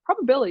into the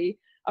probability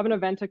of an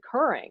event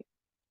occurring.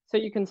 So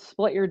you can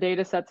split your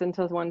data sets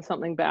into when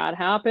something bad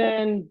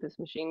happened, this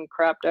machine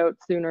crapped out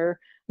sooner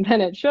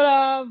than it should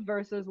have,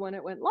 versus when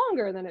it went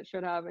longer than it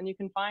should have. And you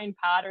can find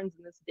patterns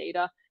in this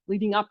data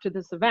leading up to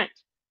this event.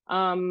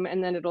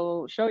 And then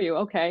it'll show you,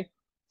 okay,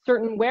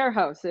 certain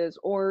warehouses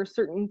or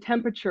certain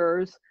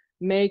temperatures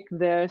make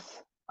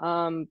this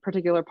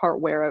particular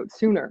part wear out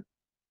sooner.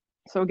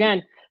 So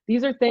again,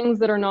 these are things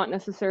that are not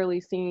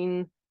necessarily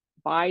seen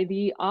by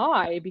the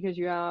eye because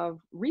you have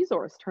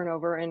resource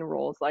turnover in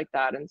roles like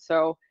that. And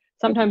so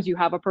sometimes you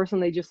have a person,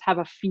 they just have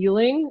a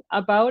feeling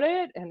about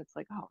it, and it's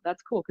like, oh,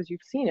 that's cool because you've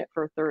seen it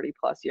for 30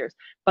 plus years,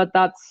 but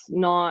that's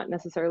not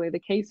necessarily the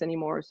case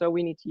anymore. So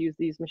we need to use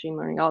these machine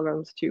learning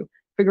algorithms to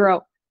figure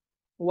out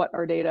what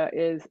our data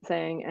is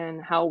saying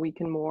and how we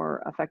can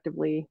more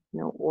effectively,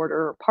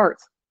 order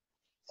parts.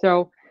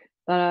 So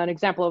an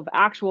example of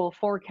actual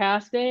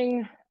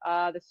forecasting,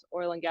 this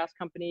oil and gas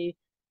company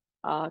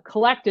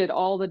collected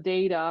all the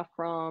data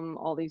from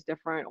all these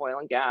different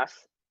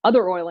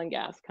other oil and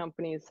gas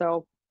companies.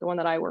 So the one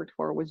that I worked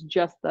for was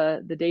just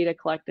the data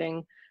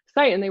collecting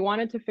site, and they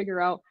wanted to figure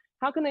out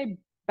how can they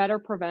better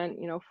prevent,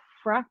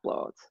 frac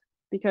blowouts,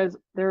 because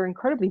they're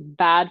incredibly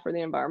bad for the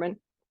environment.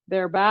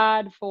 They're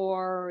bad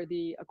for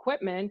the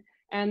equipment,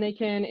 and they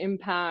can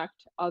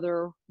impact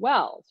other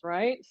wells,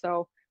 right?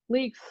 So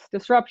leaks,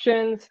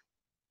 disruptions,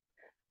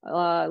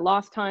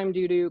 lost time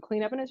due to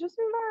cleanup, and it's just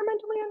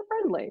environmentally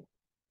unfriendly.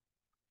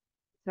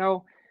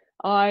 So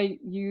I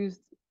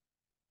used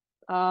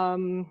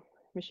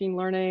machine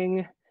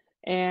learning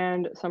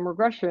and some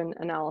regression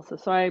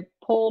analysis. So I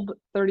pulled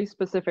 30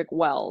 specific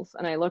wells,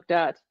 and I looked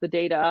at the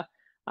data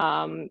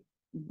on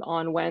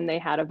when they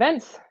had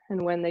events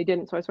and when they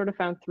didn't. So I sort of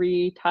found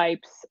 3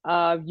 types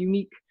of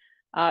unique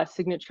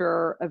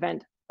signature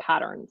event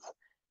patterns.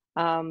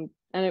 And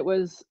it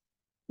was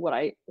what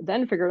I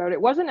then figured out.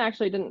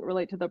 It didn't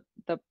relate to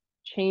the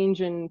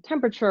change in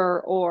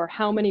temperature or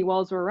how many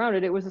wells were around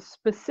it. It was a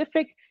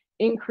specific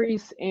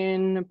increase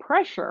in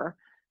pressure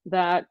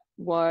that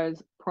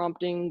was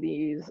prompting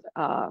these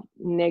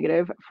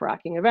negative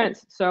fracking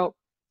events. So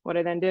what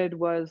I then did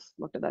was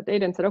looked at that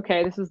data and said,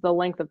 okay, this is the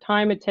length of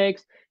time it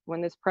takes when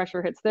this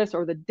pressure hits this,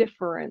 or the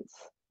difference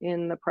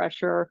in the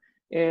pressure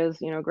is,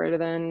 greater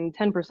than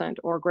 10%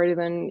 or greater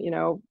than,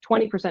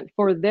 20%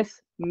 for this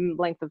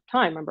length of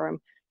time. Remember, I'm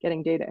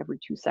getting data every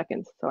 2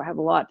 seconds, so I have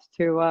a lot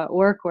to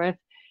work with.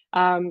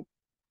 You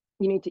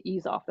need to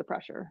ease off the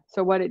pressure.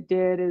 So what it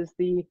did is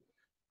the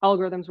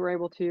algorithms were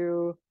able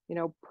to,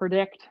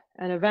 predict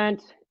an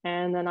event,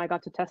 and then I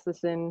got to test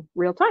this in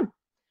real time.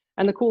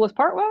 And the coolest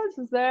part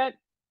is that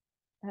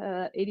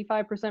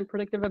 85%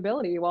 predictive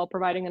ability, while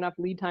providing enough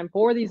lead time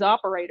for these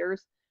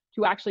operators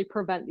to actually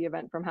prevent the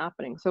event from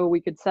happening. So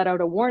we could set out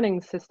a warning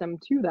system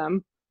to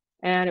them,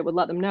 and it would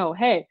let them know,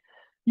 hey,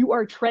 you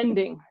are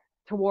trending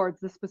towards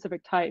this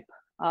specific type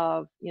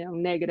of,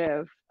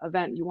 negative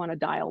event. You want to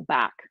dial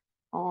back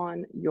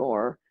on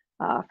your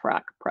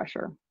frac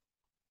pressure.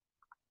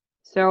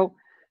 So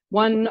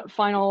one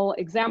final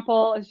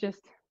example is just,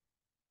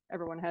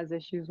 everyone has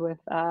issues with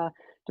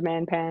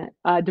demand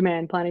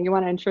planning. You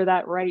want to ensure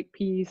that right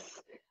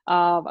piece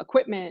of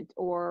equipment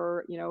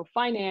or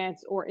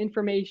finance or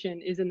information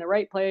is in the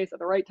right place at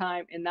the right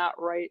time in that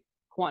right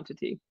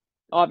quantity.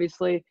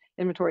 Obviously,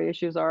 inventory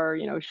issues are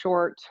you're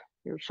short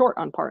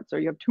on parts, or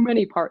you have too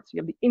many parts, you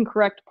have the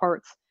incorrect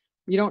parts,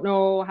 you don't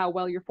know how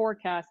well your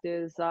forecast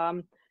is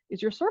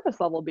your service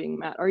level being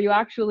met?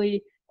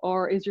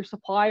 Or is your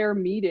supplier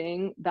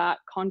meeting that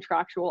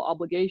contractual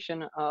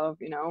obligation of,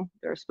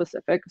 their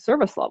specific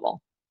service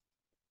level?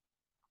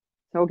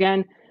 So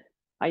again,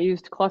 I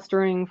used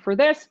clustering for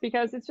this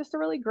because it's just a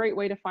really great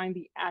way to find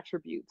the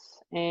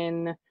attributes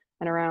in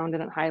and around,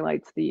 and it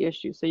highlights the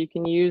issue. So you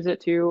can use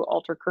it to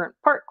alter current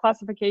part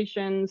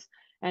classifications,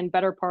 and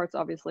better parts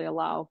obviously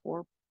allow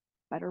for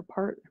better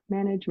part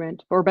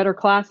management or better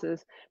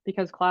classes,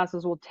 because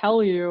classes will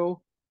tell you,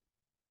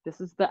 this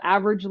is the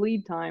average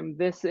lead time,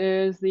 this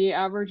is the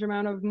average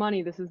amount of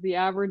money, this is the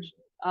average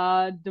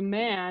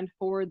demand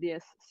for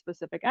this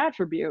specific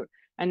attribute.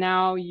 And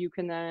now you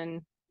can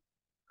then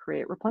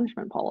create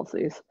replenishment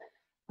policies.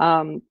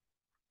 And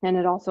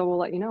it also will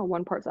let you know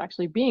one part's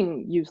actually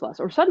being used less,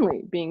 or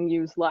suddenly being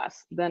used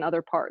less than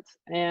other parts.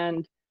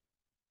 And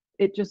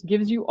it just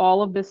gives you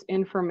all of this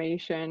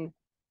information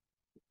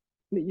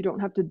that you don't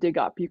have to dig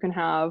up. You can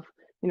have,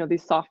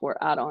 these software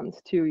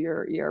add-ons to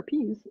your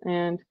ERPs,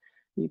 and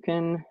you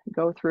can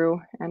go through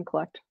and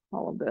collect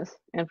all of this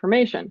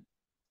information.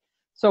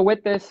 So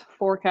with this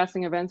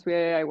forecasting events,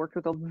 I worked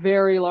with a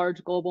very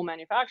large global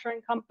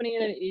manufacturing company,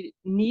 and it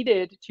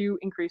needed to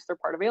increase their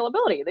part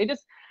availability. They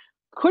just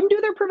couldn't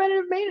do their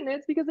preventative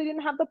maintenance because they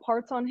didn't have the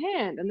parts on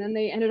hand. And then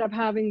they ended up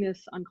having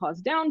this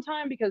uncaused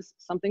downtime because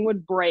something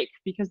would break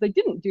because they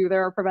didn't do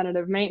their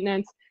preventative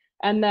maintenance.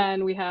 And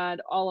then we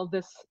had all of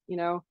this,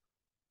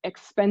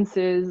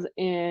 expenses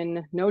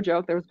in, no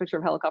joke, there was a picture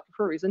of a helicopter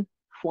for a reason,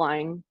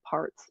 flying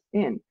parts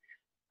in,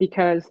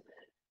 because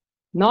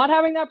not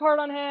having that part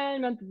on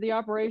hand meant that the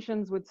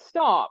operations would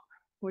stop,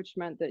 which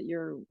meant that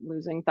you're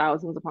losing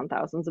thousands upon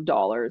thousands of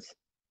dollars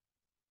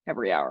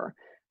every hour,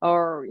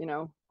 or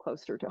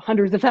closer to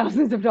hundreds of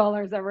thousands of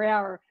dollars every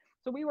hour.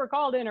 So we were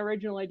called in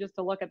originally just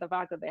to look at the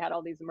fact that they had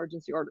all these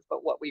emergency orders,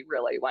 but what we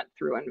really went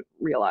through and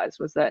realized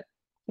was that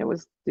it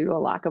was due to a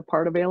lack of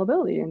part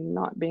availability and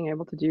not being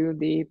able to do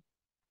the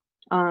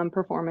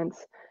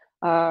performance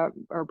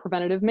or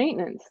preventative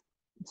maintenance.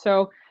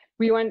 So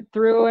we went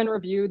through and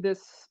reviewed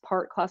this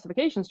part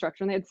classification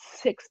structure, and they had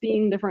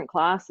 16 different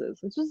classes,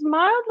 which is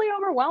mildly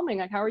overwhelming.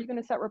 Like, how are you going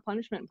to set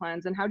replenishment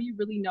plans, and how do you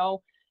really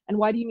know, and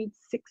why do you need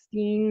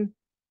 16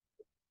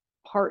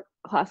 part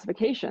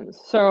classifications?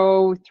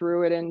 So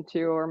threw it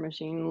into our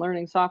machine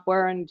learning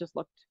software and just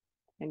looked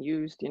and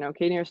used,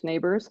 k-nearest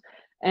neighbors.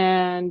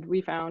 And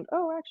we found,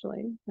 oh,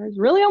 actually, there's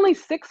really only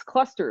 6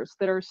 clusters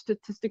that are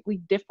statistically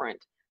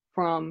different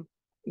from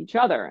each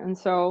other. And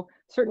so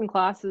certain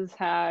classes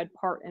had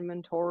part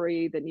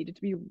inventory that needed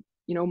to be,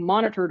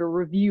 monitored or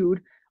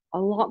reviewed a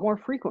lot more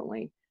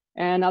frequently.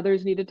 And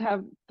others needed to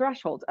have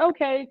thresholds.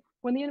 Okay,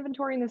 when the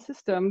inventory in the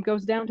system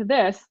goes down to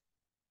this,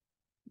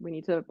 we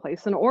need to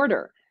place an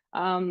order.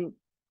 And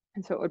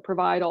so it would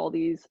provide all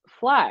these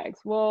flags.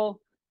 Well,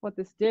 what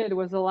this did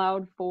was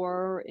allowed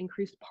for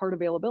increased part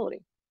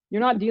availability.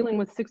 You're not dealing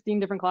with 16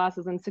 different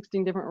classes and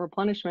 16 different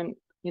replenishment,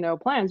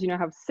 plans. You now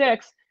have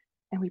 6,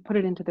 and we put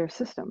it into their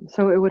system.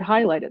 So it would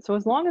highlight it. So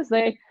as long as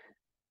they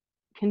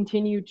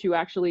continue to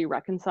actually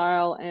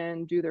reconcile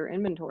and do their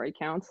inventory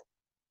counts,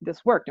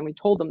 this worked. And we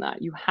told them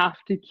that you have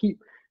to keep,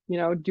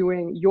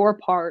 doing your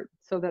part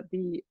so that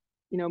the,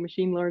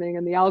 machine learning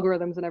and the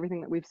algorithms and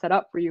everything that we've set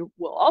up for you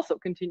will also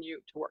continue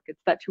to work.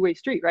 It's that two-way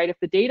street, right? If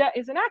the data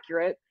is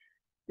inaccurate,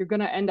 you're going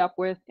to end up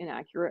with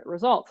inaccurate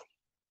results.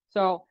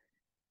 So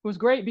it was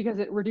great because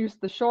it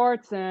reduced the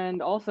shorts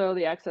and also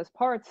the excess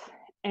parts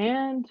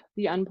and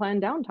the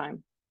unplanned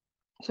downtime.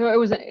 So it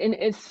was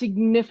a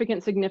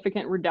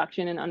significant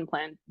reduction in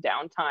unplanned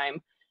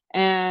downtime.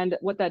 And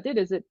what that did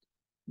is it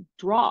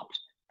dropped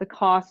the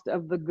cost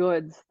of the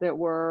goods that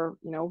were,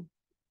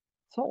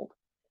 sold.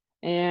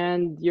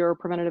 And your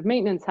preventative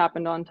maintenance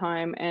happened on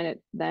time, and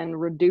it then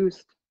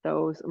reduced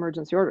those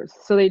emergency orders.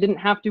 So they didn't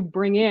have to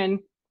bring in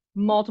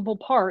multiple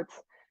parts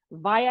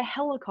via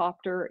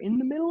helicopter in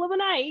the middle of the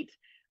night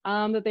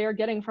that they are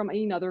getting from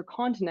another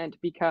continent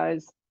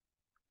because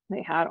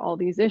they had all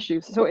these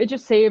issues. So it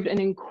just saved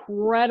an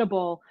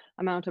incredible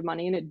amount of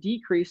money, and it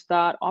decreased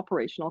that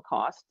operational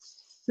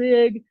costs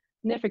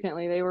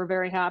significantly. They were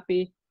very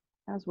happy,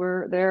 as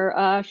were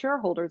their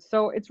shareholders.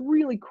 So it's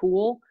really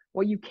cool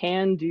what you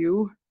can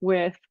do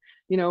with,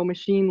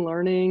 machine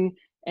learning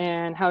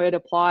and how it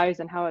applies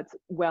and how it's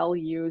well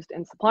used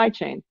in supply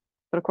chain.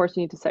 But of course,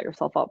 you need to set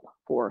yourself up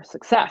for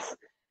success.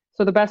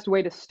 So the best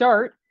way to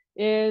start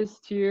is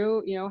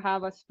to,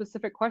 have a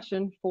specific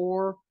question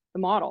for the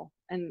model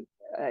and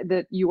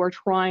that you are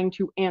trying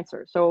to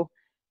answer. So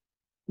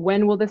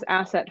when will this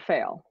asset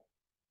fail?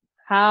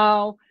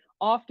 How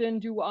often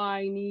do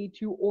I need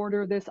to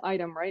order this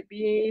item, right?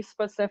 Be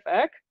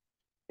specific,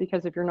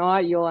 because if you're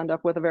not, you'll end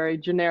up with a very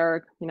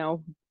generic,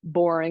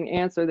 boring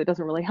answer that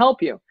doesn't really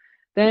help you.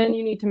 Then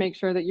you need to make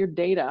sure that your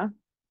data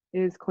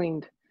is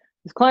cleansed,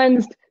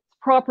 it's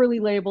properly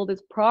labeled,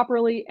 is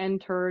properly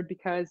entered,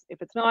 because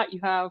if it's not, you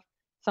have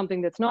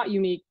something that's not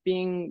unique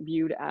being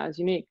viewed as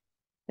unique.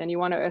 Then you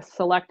want to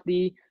select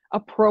the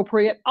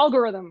appropriate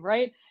algorithm,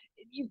 right?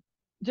 You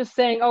just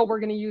saying, oh, we're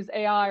going to use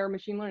AI or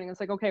machine learning.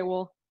 It's like, okay,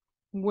 well,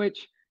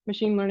 which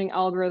machine learning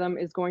algorithm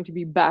is going to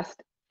be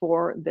best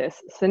for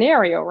this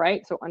scenario,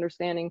 right? So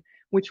understanding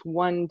which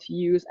one to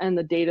use and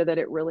the data that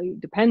it really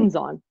depends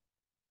on.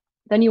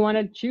 Then you want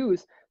to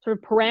choose sort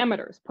of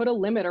parameters, put a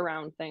limit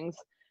around things,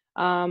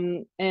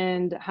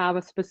 and have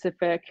a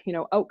specific,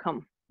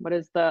 outcome. What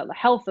is the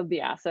health of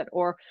the asset,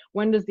 or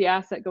when does the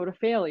asset go to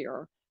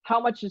failure? How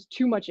much is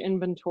too much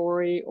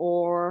inventory,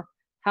 or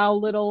how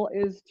little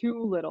is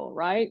too little,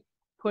 right?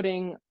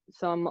 Putting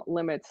some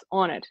limits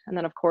on it. And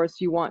then of course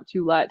you want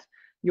to let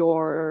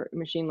your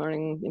machine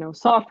learning,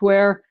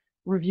 software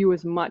review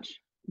as much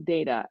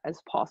data as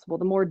possible.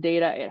 The more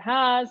data it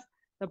has,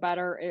 the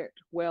better it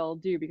will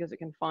do, because it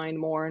can find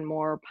more and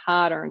more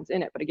patterns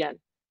in it. But again,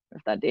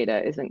 if that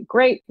data isn't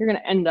great, you're going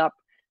to end up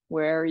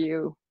where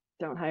you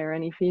don't hire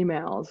any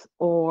females,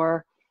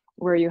 or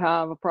where you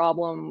have a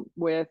problem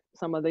with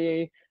some of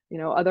the,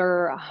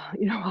 other,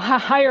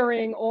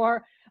 hiring,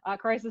 or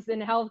crisis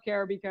in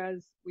healthcare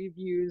because we've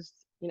used,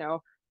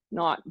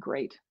 not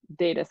great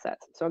data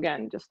sets. So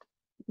again, just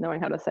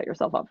knowing how to set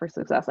yourself up for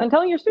success and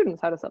telling your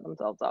students how to set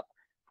themselves up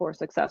for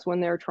success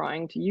when they're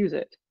trying to use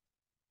it.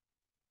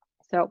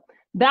 So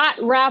that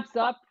wraps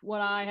up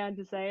what I had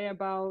to say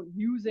about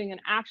using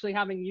and actually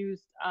having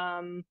used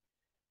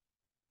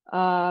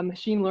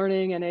machine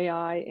learning and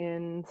AI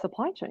in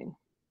supply chain.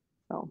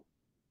 So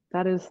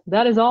that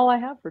is all I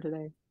have for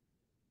today.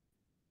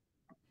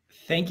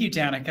 Thank you,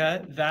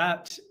 Danica.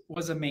 That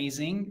was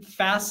amazing,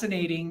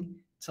 fascinating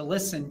to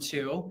listen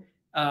to.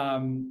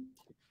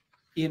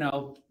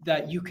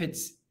 That you could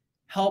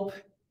help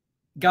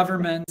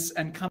governments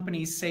and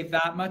companies save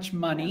that much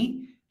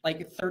money,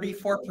 like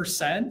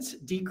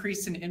 34%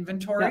 decrease in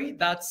inventory.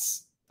 Yep.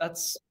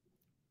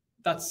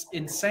 That's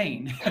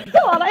insane.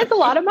 It's a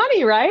lot of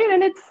money, right?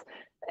 And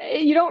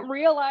you don't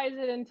realize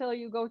it until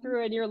you go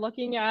through and you're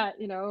looking at,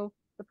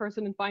 the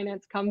person in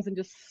finance comes and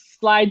just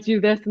slides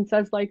you this and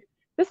says, like,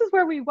 this is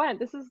where we went.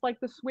 This is like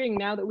the swing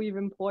now that we've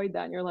employed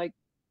that. And you're like,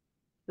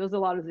 there's a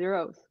lot of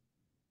zeros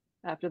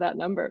after that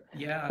number.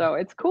 Yeah. So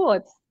it's cool.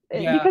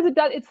 Because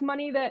it's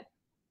money that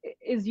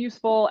is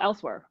useful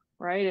elsewhere,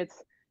 right?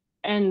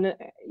 And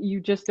you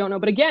just don't know.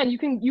 But again, you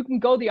can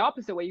go the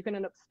opposite way. You can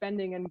end up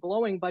spending and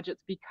blowing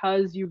budgets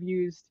because you've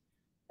used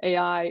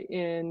AI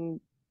in,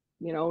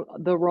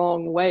 the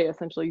wrong way.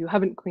 Essentially, you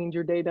haven't cleaned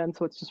your data, and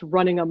so it's just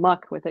running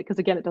amok with it. Because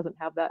again, it doesn't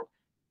have that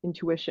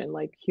intuition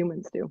like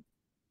humans do.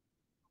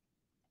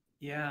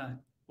 Yeah.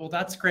 Well,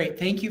 that's great.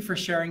 Thank you for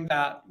sharing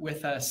that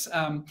with us.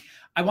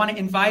 I want to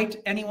invite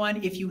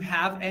anyone, if you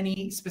have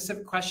any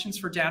specific questions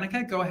for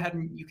Danaka, go ahead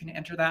and you can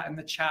enter that in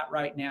the chat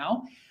right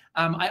now.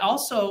 I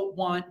also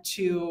want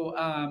to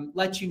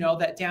let you know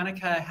that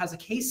Danaka has a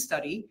case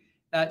study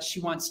that she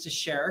wants to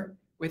share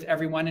with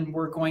everyone, and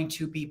we're going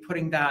to be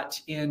putting that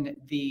in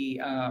the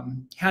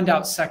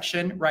handout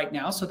section right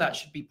now. So that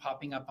should be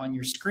popping up on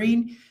your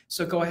screen.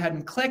 So go ahead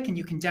and click and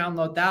you can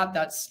download that.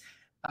 That's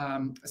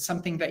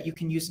something that you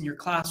can use in your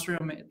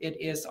classroom. It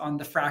is on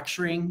the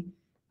fracturing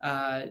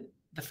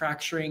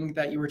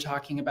that you were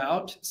talking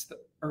about.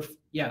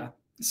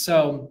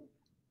 So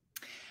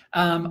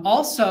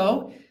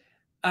also,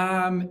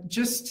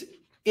 just,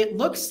 it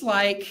looks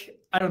like,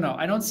 I don't know,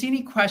 I don't see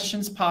any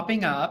questions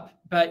popping up,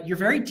 but you're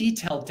very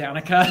detailed,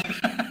 Danaka.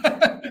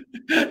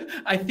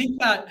 I think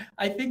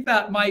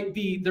that might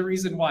be the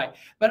reason why.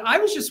 But I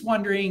was just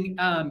wondering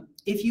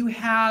if you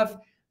have,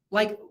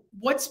 like,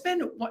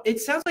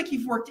 it sounds like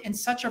you've worked in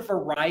such a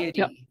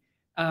variety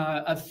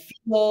of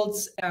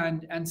fields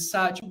and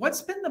such.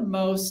 What's been the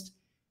most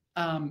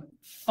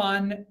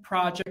fun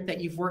project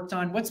that you've worked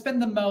on? What's been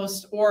the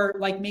most, or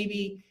like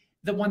maybe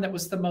the one that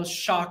was the most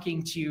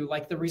shocking to you,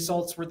 like the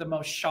results were the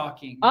most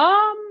shocking?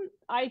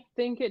 I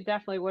think it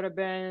definitely would have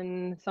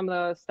been some of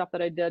the stuff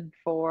that I did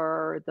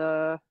for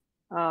the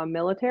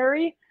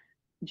military.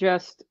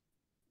 Just,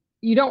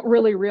 you don't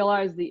really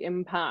realize the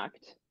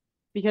impact,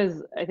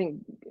 because I think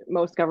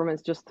most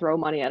governments just throw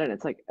money at it.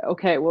 It's like,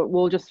 okay,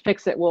 we'll just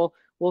fix it. We'll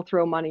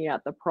throw money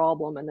at the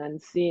problem, and then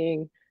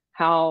seeing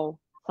how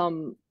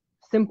some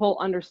simple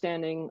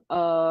understanding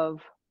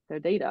of their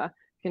data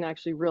can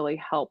actually really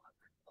help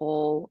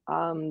pull,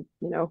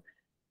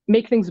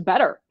 make things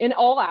better in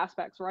all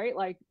aspects, right?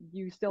 Like,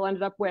 you still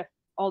ended up with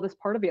all this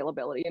part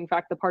availability. In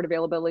fact, the part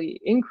availability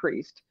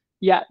increased,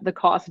 yet the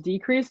cost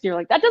decreased. You're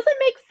like, that doesn't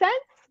make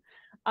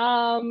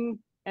sense.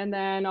 And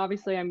then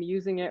obviously I'm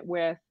using it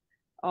with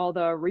all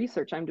the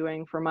research I'm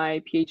doing for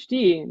my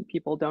PhD, and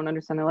people don't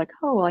understand. They're like,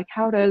 oh, like,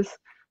 how does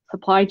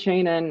supply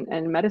chain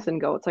and medicine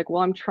go? It's like,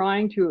 well, I'm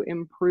trying to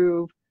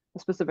improve a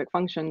specific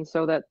function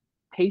so that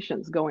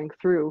patients going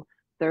through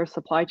their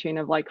supply chain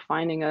of like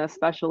finding a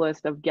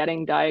specialist, of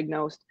getting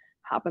diagnosed,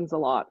 happens a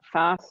lot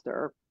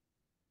faster.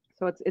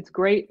 So it's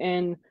great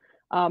in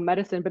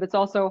medicine, but it's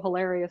also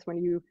hilarious when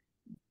you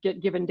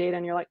get given data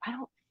and you're like, I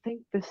don't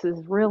think this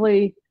is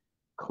really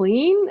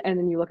clean, and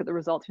then you look at the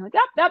results, you're like,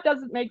 that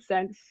doesn't make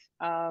sense.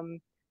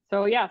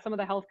 So yeah, some of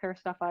the healthcare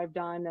stuff I've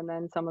done, and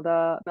then some of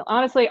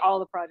honestly, all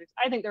the projects,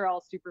 I think they're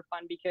all super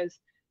fun, because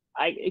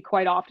I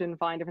quite often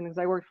find different things.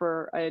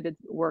 I did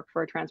work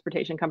for a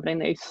transportation company,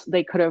 and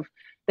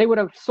they would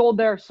have sold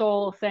their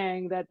soul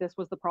saying that this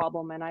was the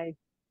problem, and I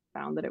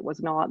found that it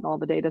was not, and all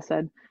the data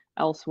said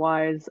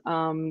elsewise,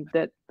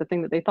 that the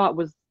thing that they thought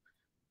was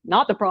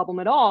not the problem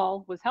at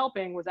all was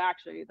helping, was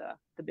actually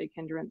the big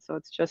hindrance. So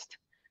it's just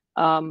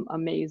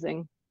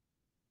amazing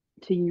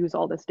to use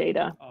all this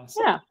data.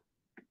 Awesome.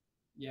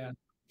 Yeah.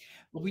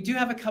 Well, we do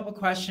have a couple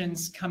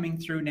questions coming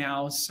through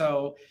now.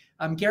 So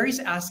Gary's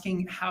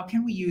asking, how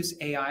can we use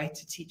AI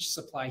to teach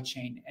supply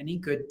chain? Any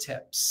good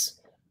tips?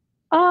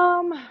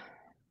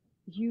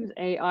 Use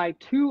AI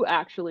to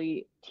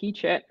actually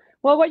teach it.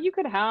 Well, what you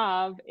could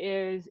have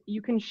is,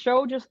 you can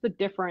show just the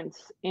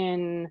difference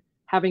in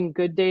having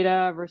good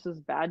data versus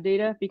bad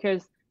data,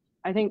 because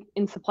I think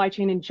in supply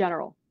chain in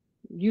general,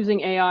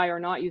 using AI or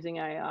not using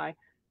AI,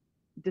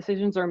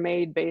 decisions are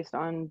made based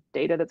on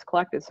data that's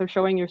collected. So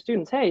showing your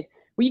students, hey,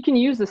 well, you can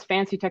use this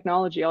fancy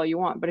technology all you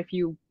want, but if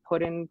you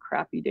put in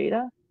crappy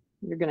data,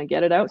 you're going to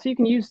get it out. So you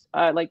can use,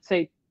 like,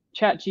 say,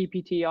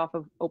 ChatGPT off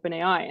of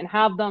OpenAI, and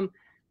have them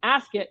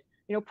ask it,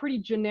 pretty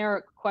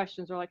generic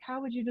questions, or like,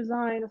 how would you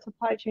design a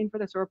supply chain for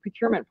this, or a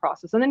procurement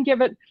process, and then give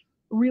it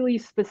really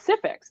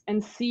specifics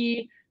and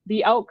see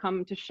the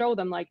outcome, to show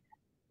them, like,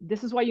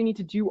 this is why you need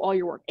to do all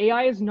your work.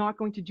 AI is not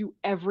going to do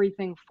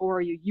everything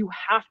for you. You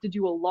have to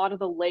do a lot of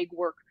the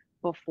legwork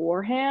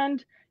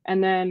beforehand,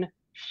 and then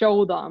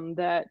show them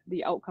that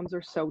the outcomes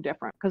are so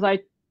different. Because I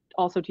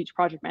also teach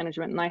project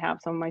management, and I have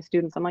some of my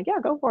students, I'm like,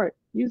 yeah, go for it,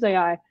 use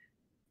AI.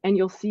 And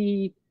you'll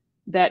see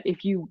that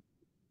if you,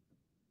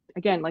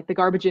 again, like the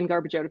garbage in,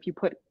 garbage out, if you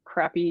put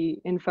crappy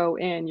info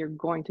in, you're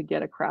going to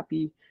get a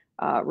crappy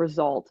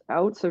result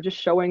out. So just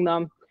showing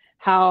them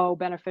how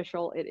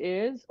beneficial it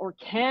is, or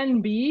can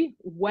be,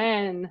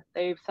 when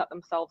they've set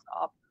themselves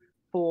up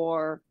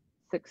for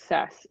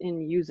success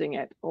in using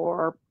it.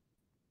 Or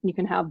you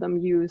can have them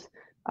use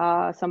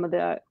some of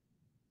the,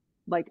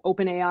 like,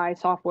 OpenAI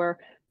software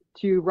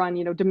to run,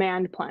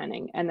 demand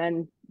planning, and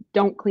then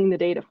don't clean the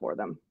data for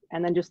them,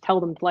 and then just tell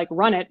them to, like,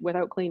 run it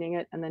without cleaning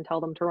it, and then tell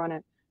them to run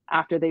it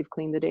after they've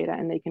cleaned the data,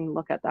 and they can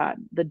look at that,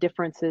 the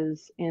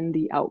differences in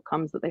the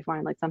outcomes that they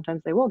find. Like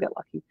sometimes they will get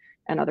lucky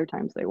and other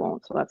times they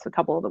won't. So that's a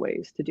couple of the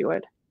ways to do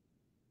it.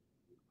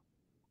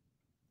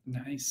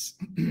 Nice.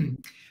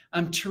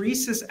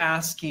 Teresa's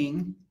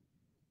asking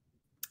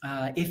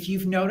if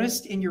you've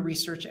noticed in your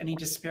research any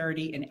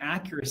disparity in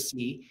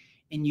accuracy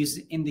in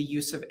the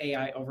use of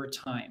AI over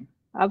time.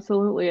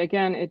 Absolutely.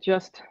 Again, it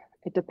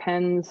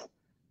depends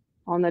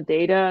on the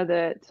data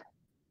that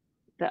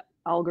the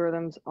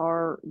algorithms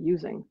are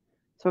using.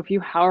 So if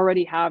you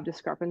already have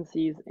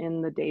discrepancies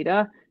in the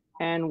data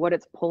and what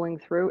it's pulling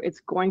through, it's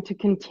going to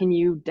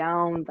continue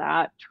down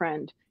that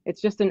trend.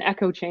 It's just an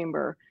echo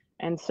chamber.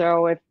 And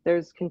so if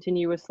there's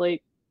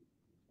continuously,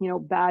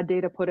 bad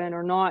data put in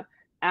or not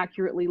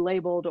accurately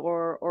labeled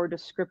or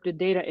descripted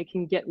data, it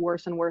can get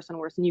worse and worse and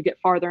worse, and you get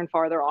farther and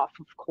farther off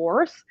of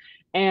course.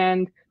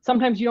 And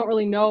sometimes you don't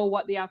really know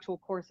what the actual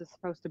course is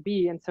supposed to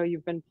be, and so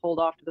you've been pulled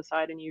off to the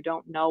side and you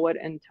don't know it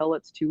until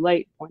it's too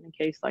late. Point in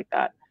case like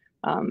that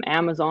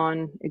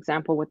Amazon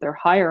example with their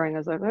hiring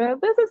is like,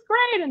 this is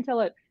great, until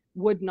it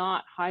would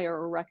not hire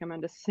or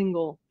recommend a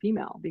single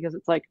female, because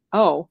it's like,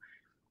 oh,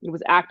 it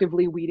was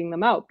actively weeding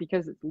them out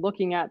because it's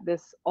looking at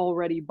this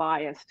already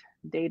biased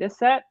data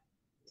set.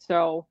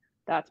 So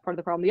that's part of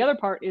the problem. The other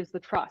part is the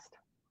trust.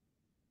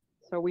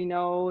 So we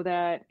know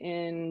that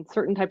in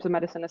certain types of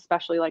medicine,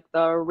 especially like the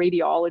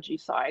radiology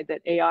side,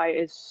 that AI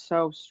is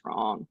so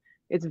strong.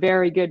 It's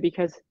very good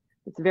because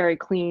it's very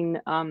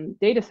clean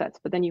data sets,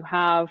 but then you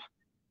have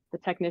the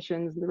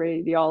technicians, the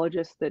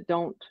radiologists that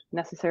don't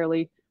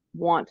necessarily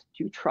want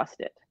to trust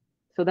it.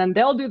 So then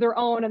they'll do their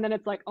own, and then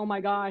it's like, oh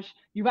my gosh,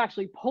 you've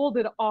actually pulled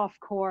it off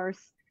course.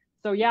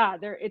 So yeah,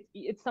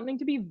 it's something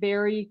to be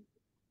very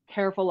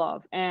careful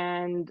of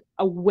and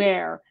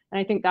aware. And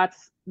I think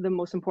that's the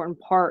most important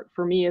part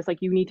for me, is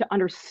like, you need to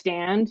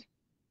understand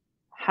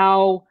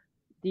how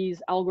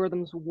these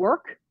algorithms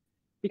work,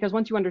 because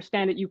once you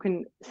understand it, you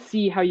can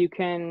see how you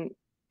can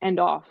end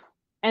up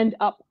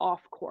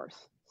off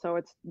course. So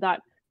it's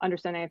that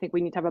understanding. I think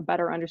we need to have a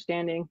better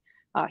understanding,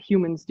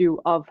 humans do,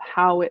 of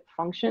how it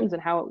functions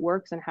and how it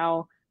works, and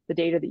how the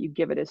data that you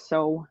give it is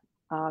so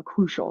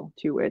crucial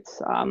to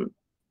its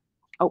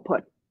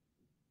output.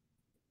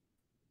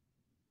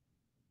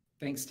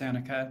 Thanks,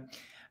 Danica.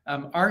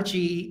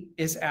 RG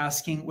is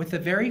asking, with the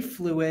very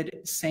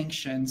fluid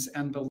sanctions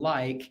and the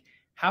like,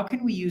 how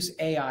can we use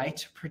AI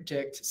to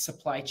predict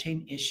supply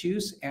chain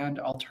issues and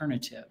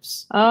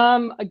alternatives?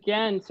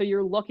 Again, so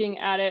you're looking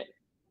at it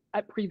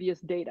at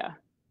previous data.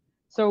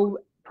 So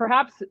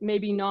perhaps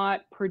maybe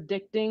not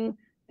predicting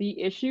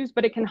the issues,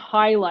 but it can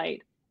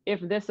highlight,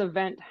 if this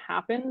event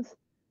happens,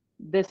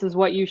 this is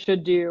what you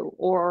should do,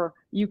 or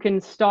you can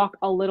stock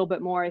a little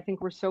bit more. I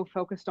think we're so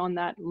focused on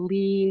that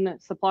lean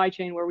supply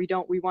chain where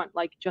we want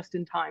like just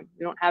in time.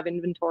 We don't have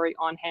inventory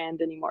on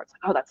hand anymore. It's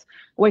like, oh, that's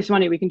a waste of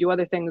money. We can do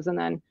other things. And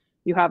then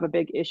you have a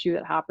big issue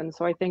that happens.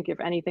 So I think if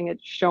anything,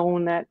 it's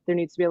shown that there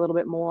needs to be a little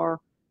bit more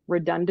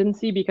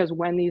redundancy, because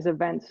when these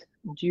events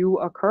do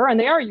occur, and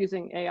they are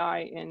using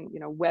AI in,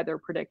 weather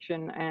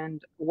prediction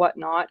and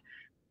whatnot,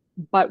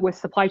 but with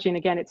supply chain,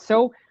 again, it's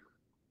so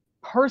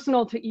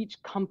personal to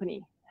each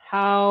company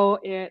how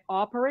it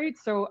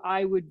operates. So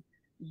I would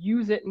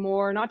use it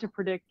more, not to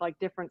predict like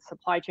different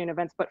supply chain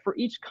events, but for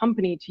each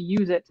company to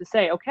use it to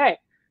say, okay,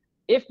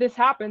 if this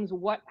happens,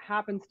 what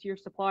happens to your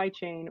supply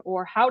chain,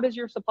 or how does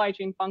your supply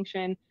chain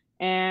function,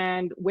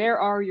 and where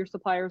are your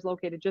suppliers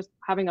located? Just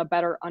having a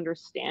better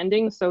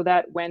understanding, so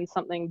that when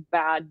something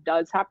bad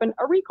does happen,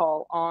 a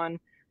recall on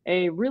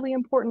a really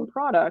important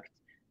product,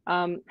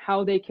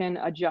 how they can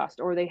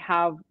adjust, or they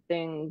have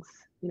things,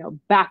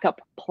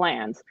 backup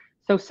plans.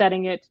 So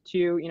setting it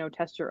to,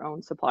 test your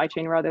own supply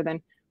chain rather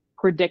than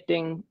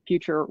predicting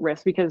future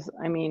risks, because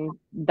I mean,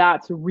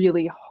 that's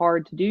really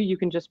hard to do. You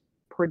can just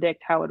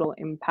predict how it'll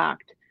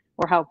impact,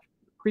 or how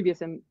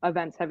previous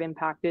events have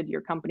impacted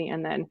your company,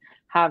 and then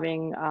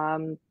having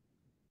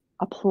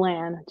a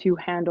plan to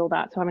handle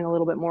that. So having a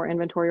little bit more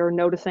inventory, or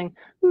noticing,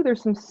 ooh,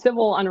 there's some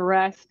civil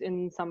unrest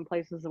in some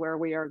places where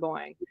we are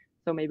going.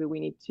 So maybe we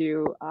need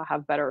to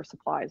have better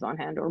supplies on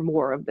hand, or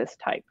more of this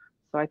type.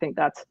 So I think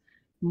that's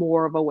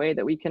more of a way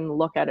that we can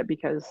look at it,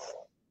 because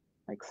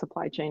like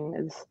supply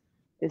chain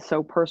is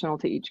so personal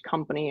to each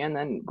company, and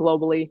then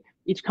globally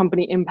each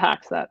company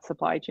impacts that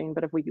supply chain.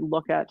 But if we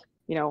look at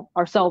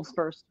ourselves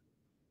first,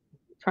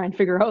 try and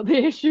figure out the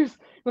issues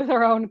with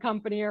our own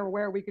company, or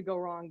where we could go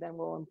wrong, then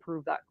we'll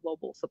improve that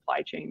global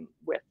supply chain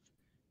with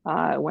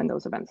when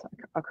those events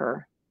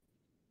occur.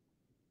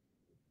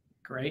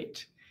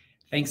 Great.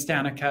 Thanks,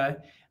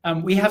 Danica.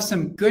 We have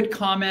some good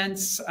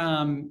comments,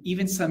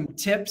 even some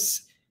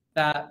tips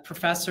that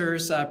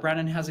professors,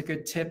 Brennan has a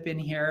good tip in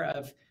here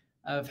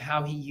of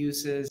how he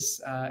uses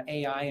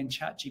AI and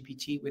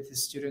ChatGPT with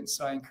his students.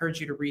 So I encourage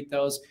you to read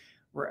those.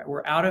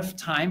 We're out of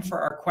time for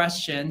our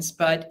questions,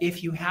 but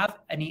if you have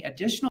any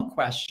additional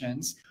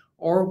questions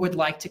or would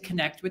like to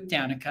connect with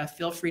Danica,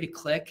 feel free to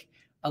click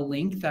a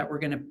link that we're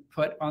going to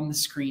put on the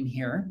screen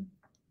here,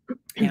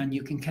 and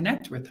you can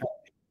connect with her.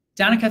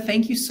 Danica,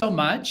 thank you so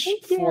much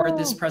for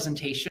this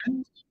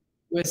presentation.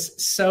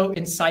 was so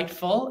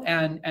insightful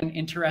and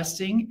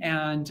interesting.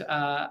 And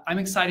I'm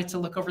excited to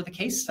look over the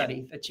case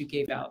study that you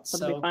gave out.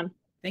 It'll be fun.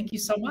 Thank you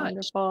so much.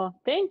 Wonderful.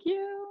 Thank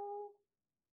you.